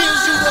one who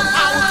gives you the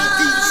power to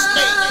do the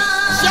snake.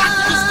 Jack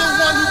is the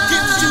one who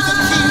gives you the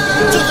key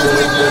to the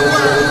wicked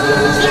world.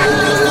 Jack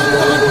is the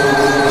one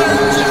who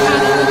learns you how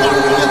to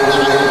walk your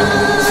body.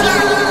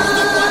 Jack is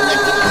the one that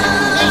can bring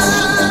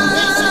nations and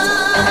nations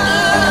and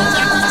all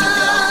jackers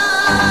together.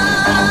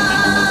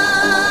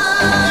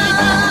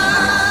 Amen.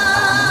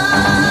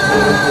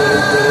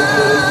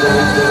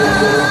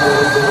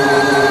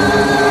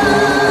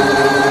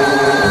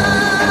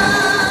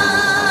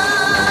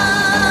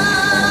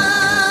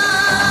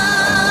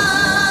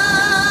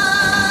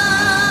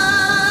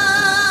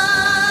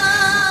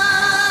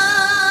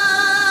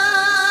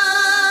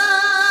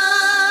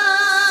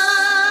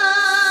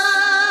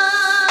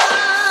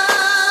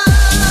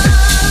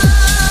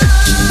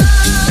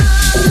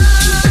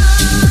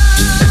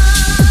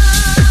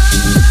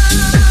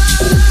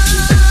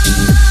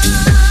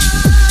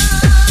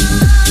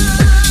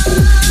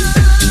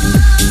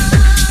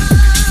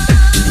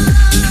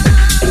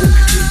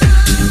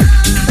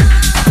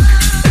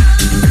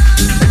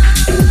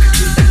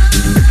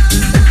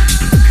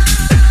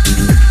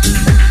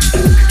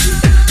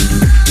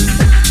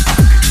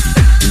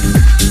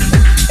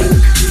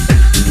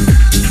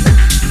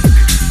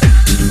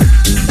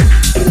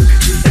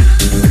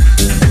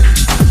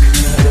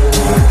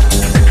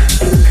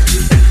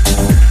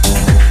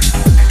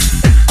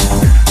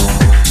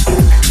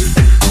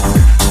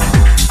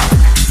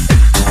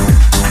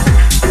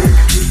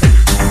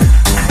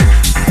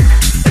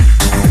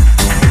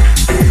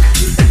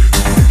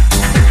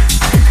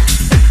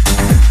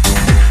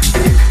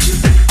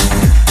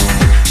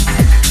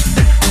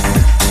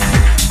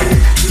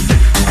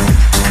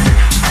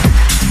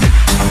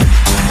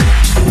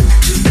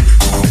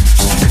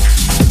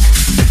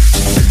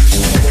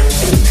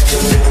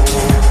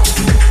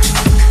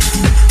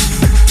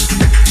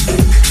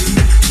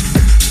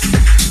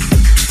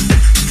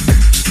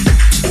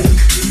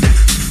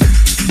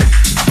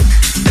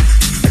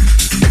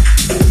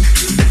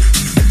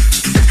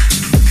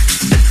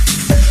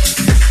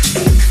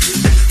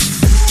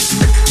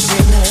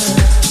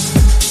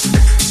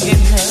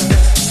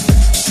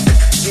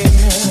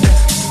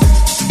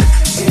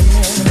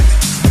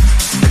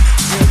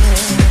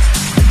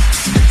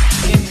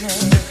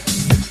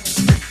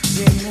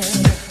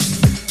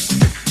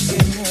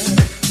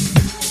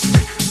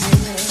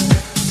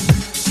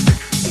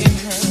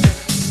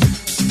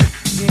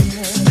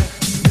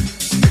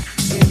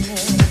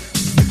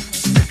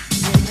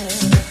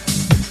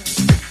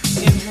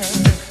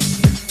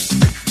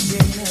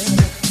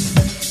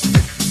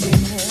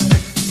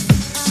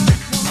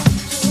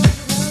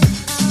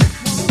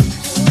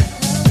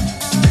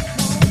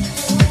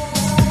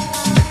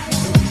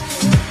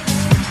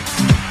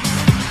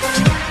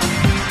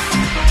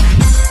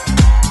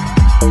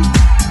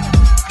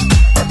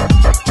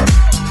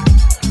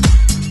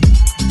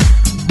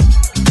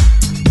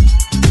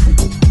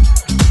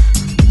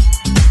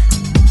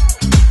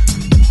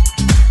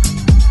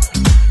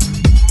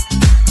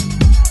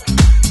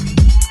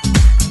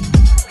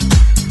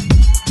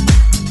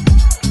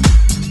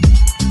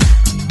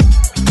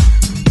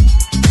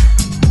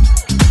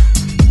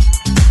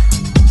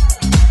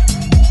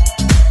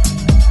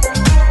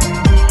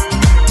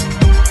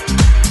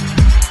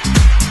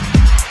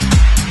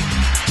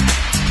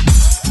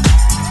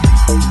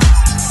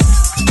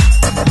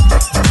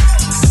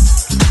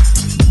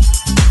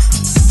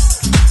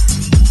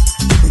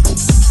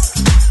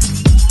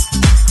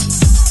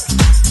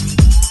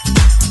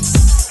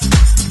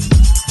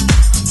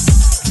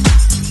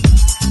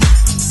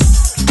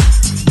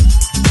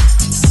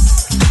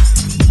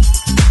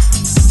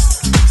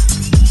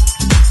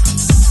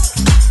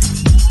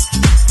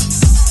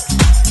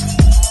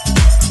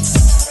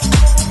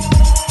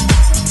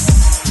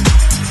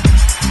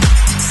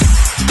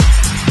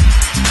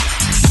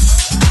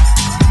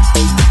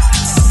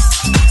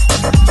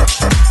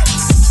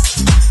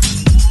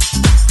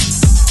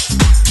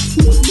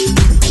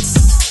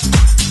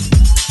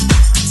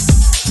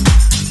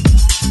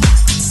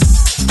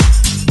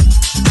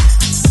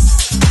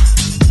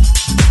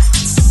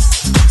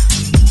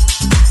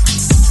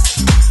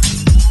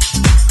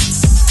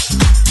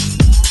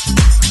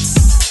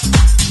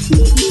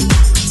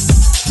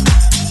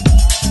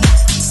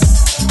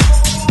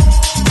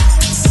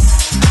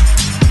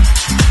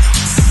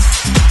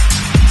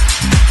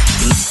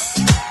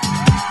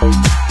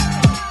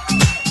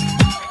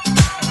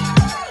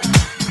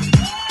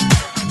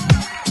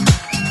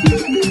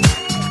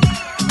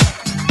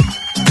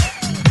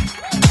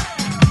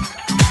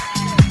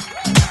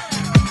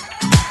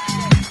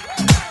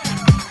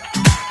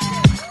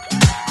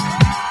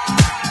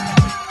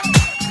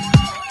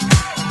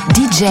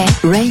 DJ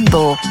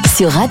Rainbow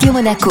sur Radio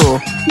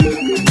Monaco.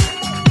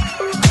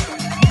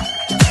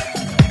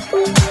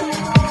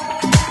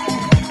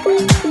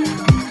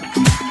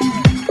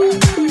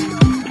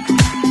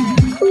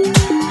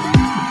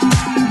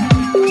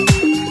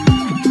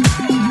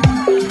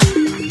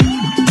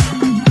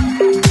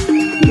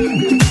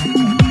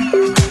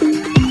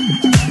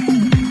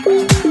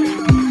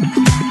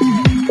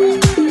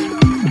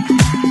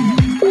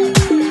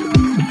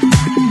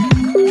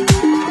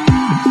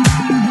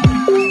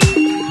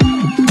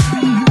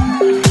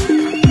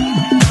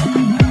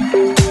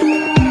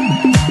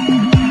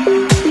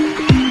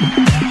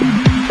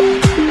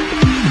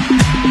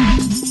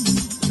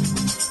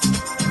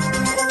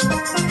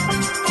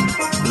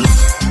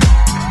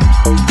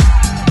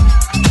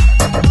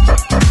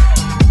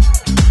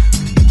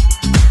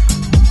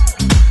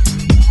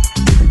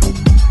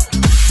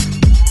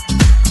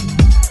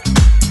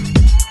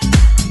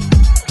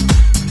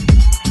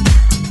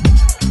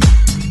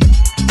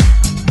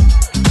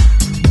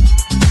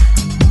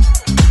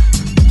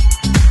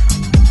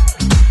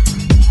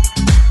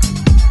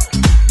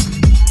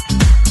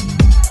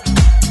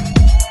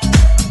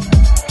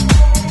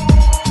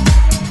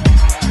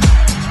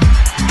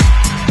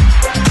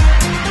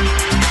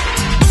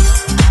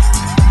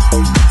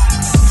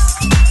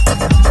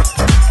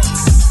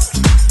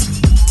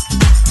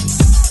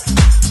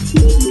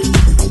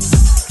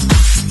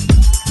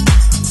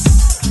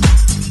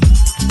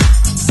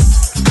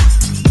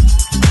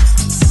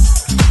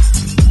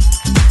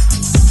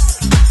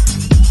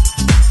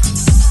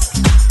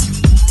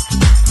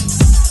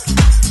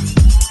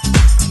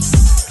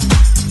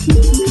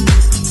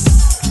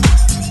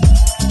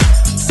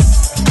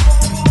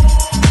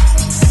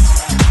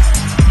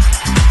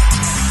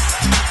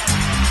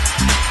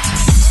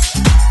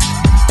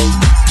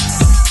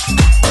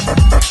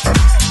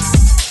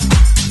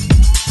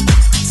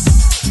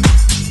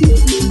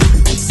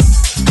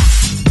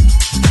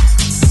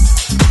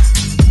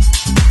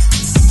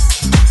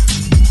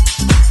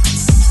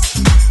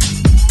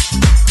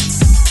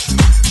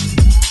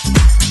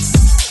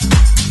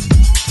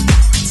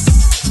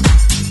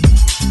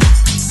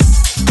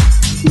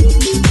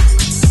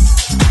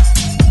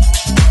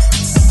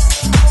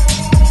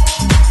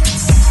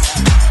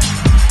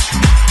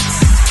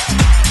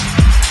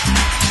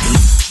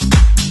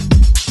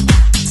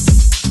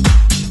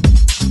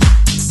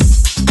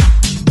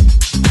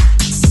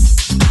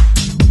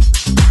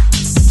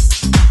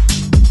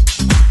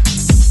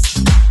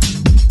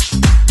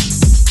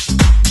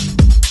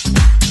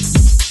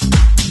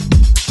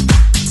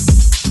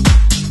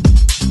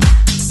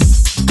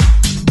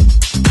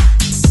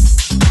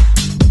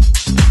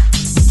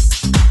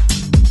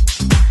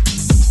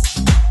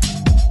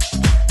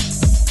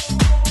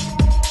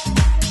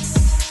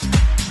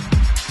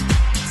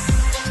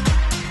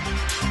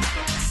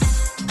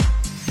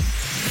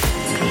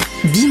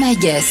 Be My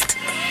Guest,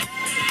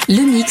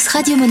 le mix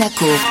Radio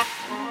Monaco.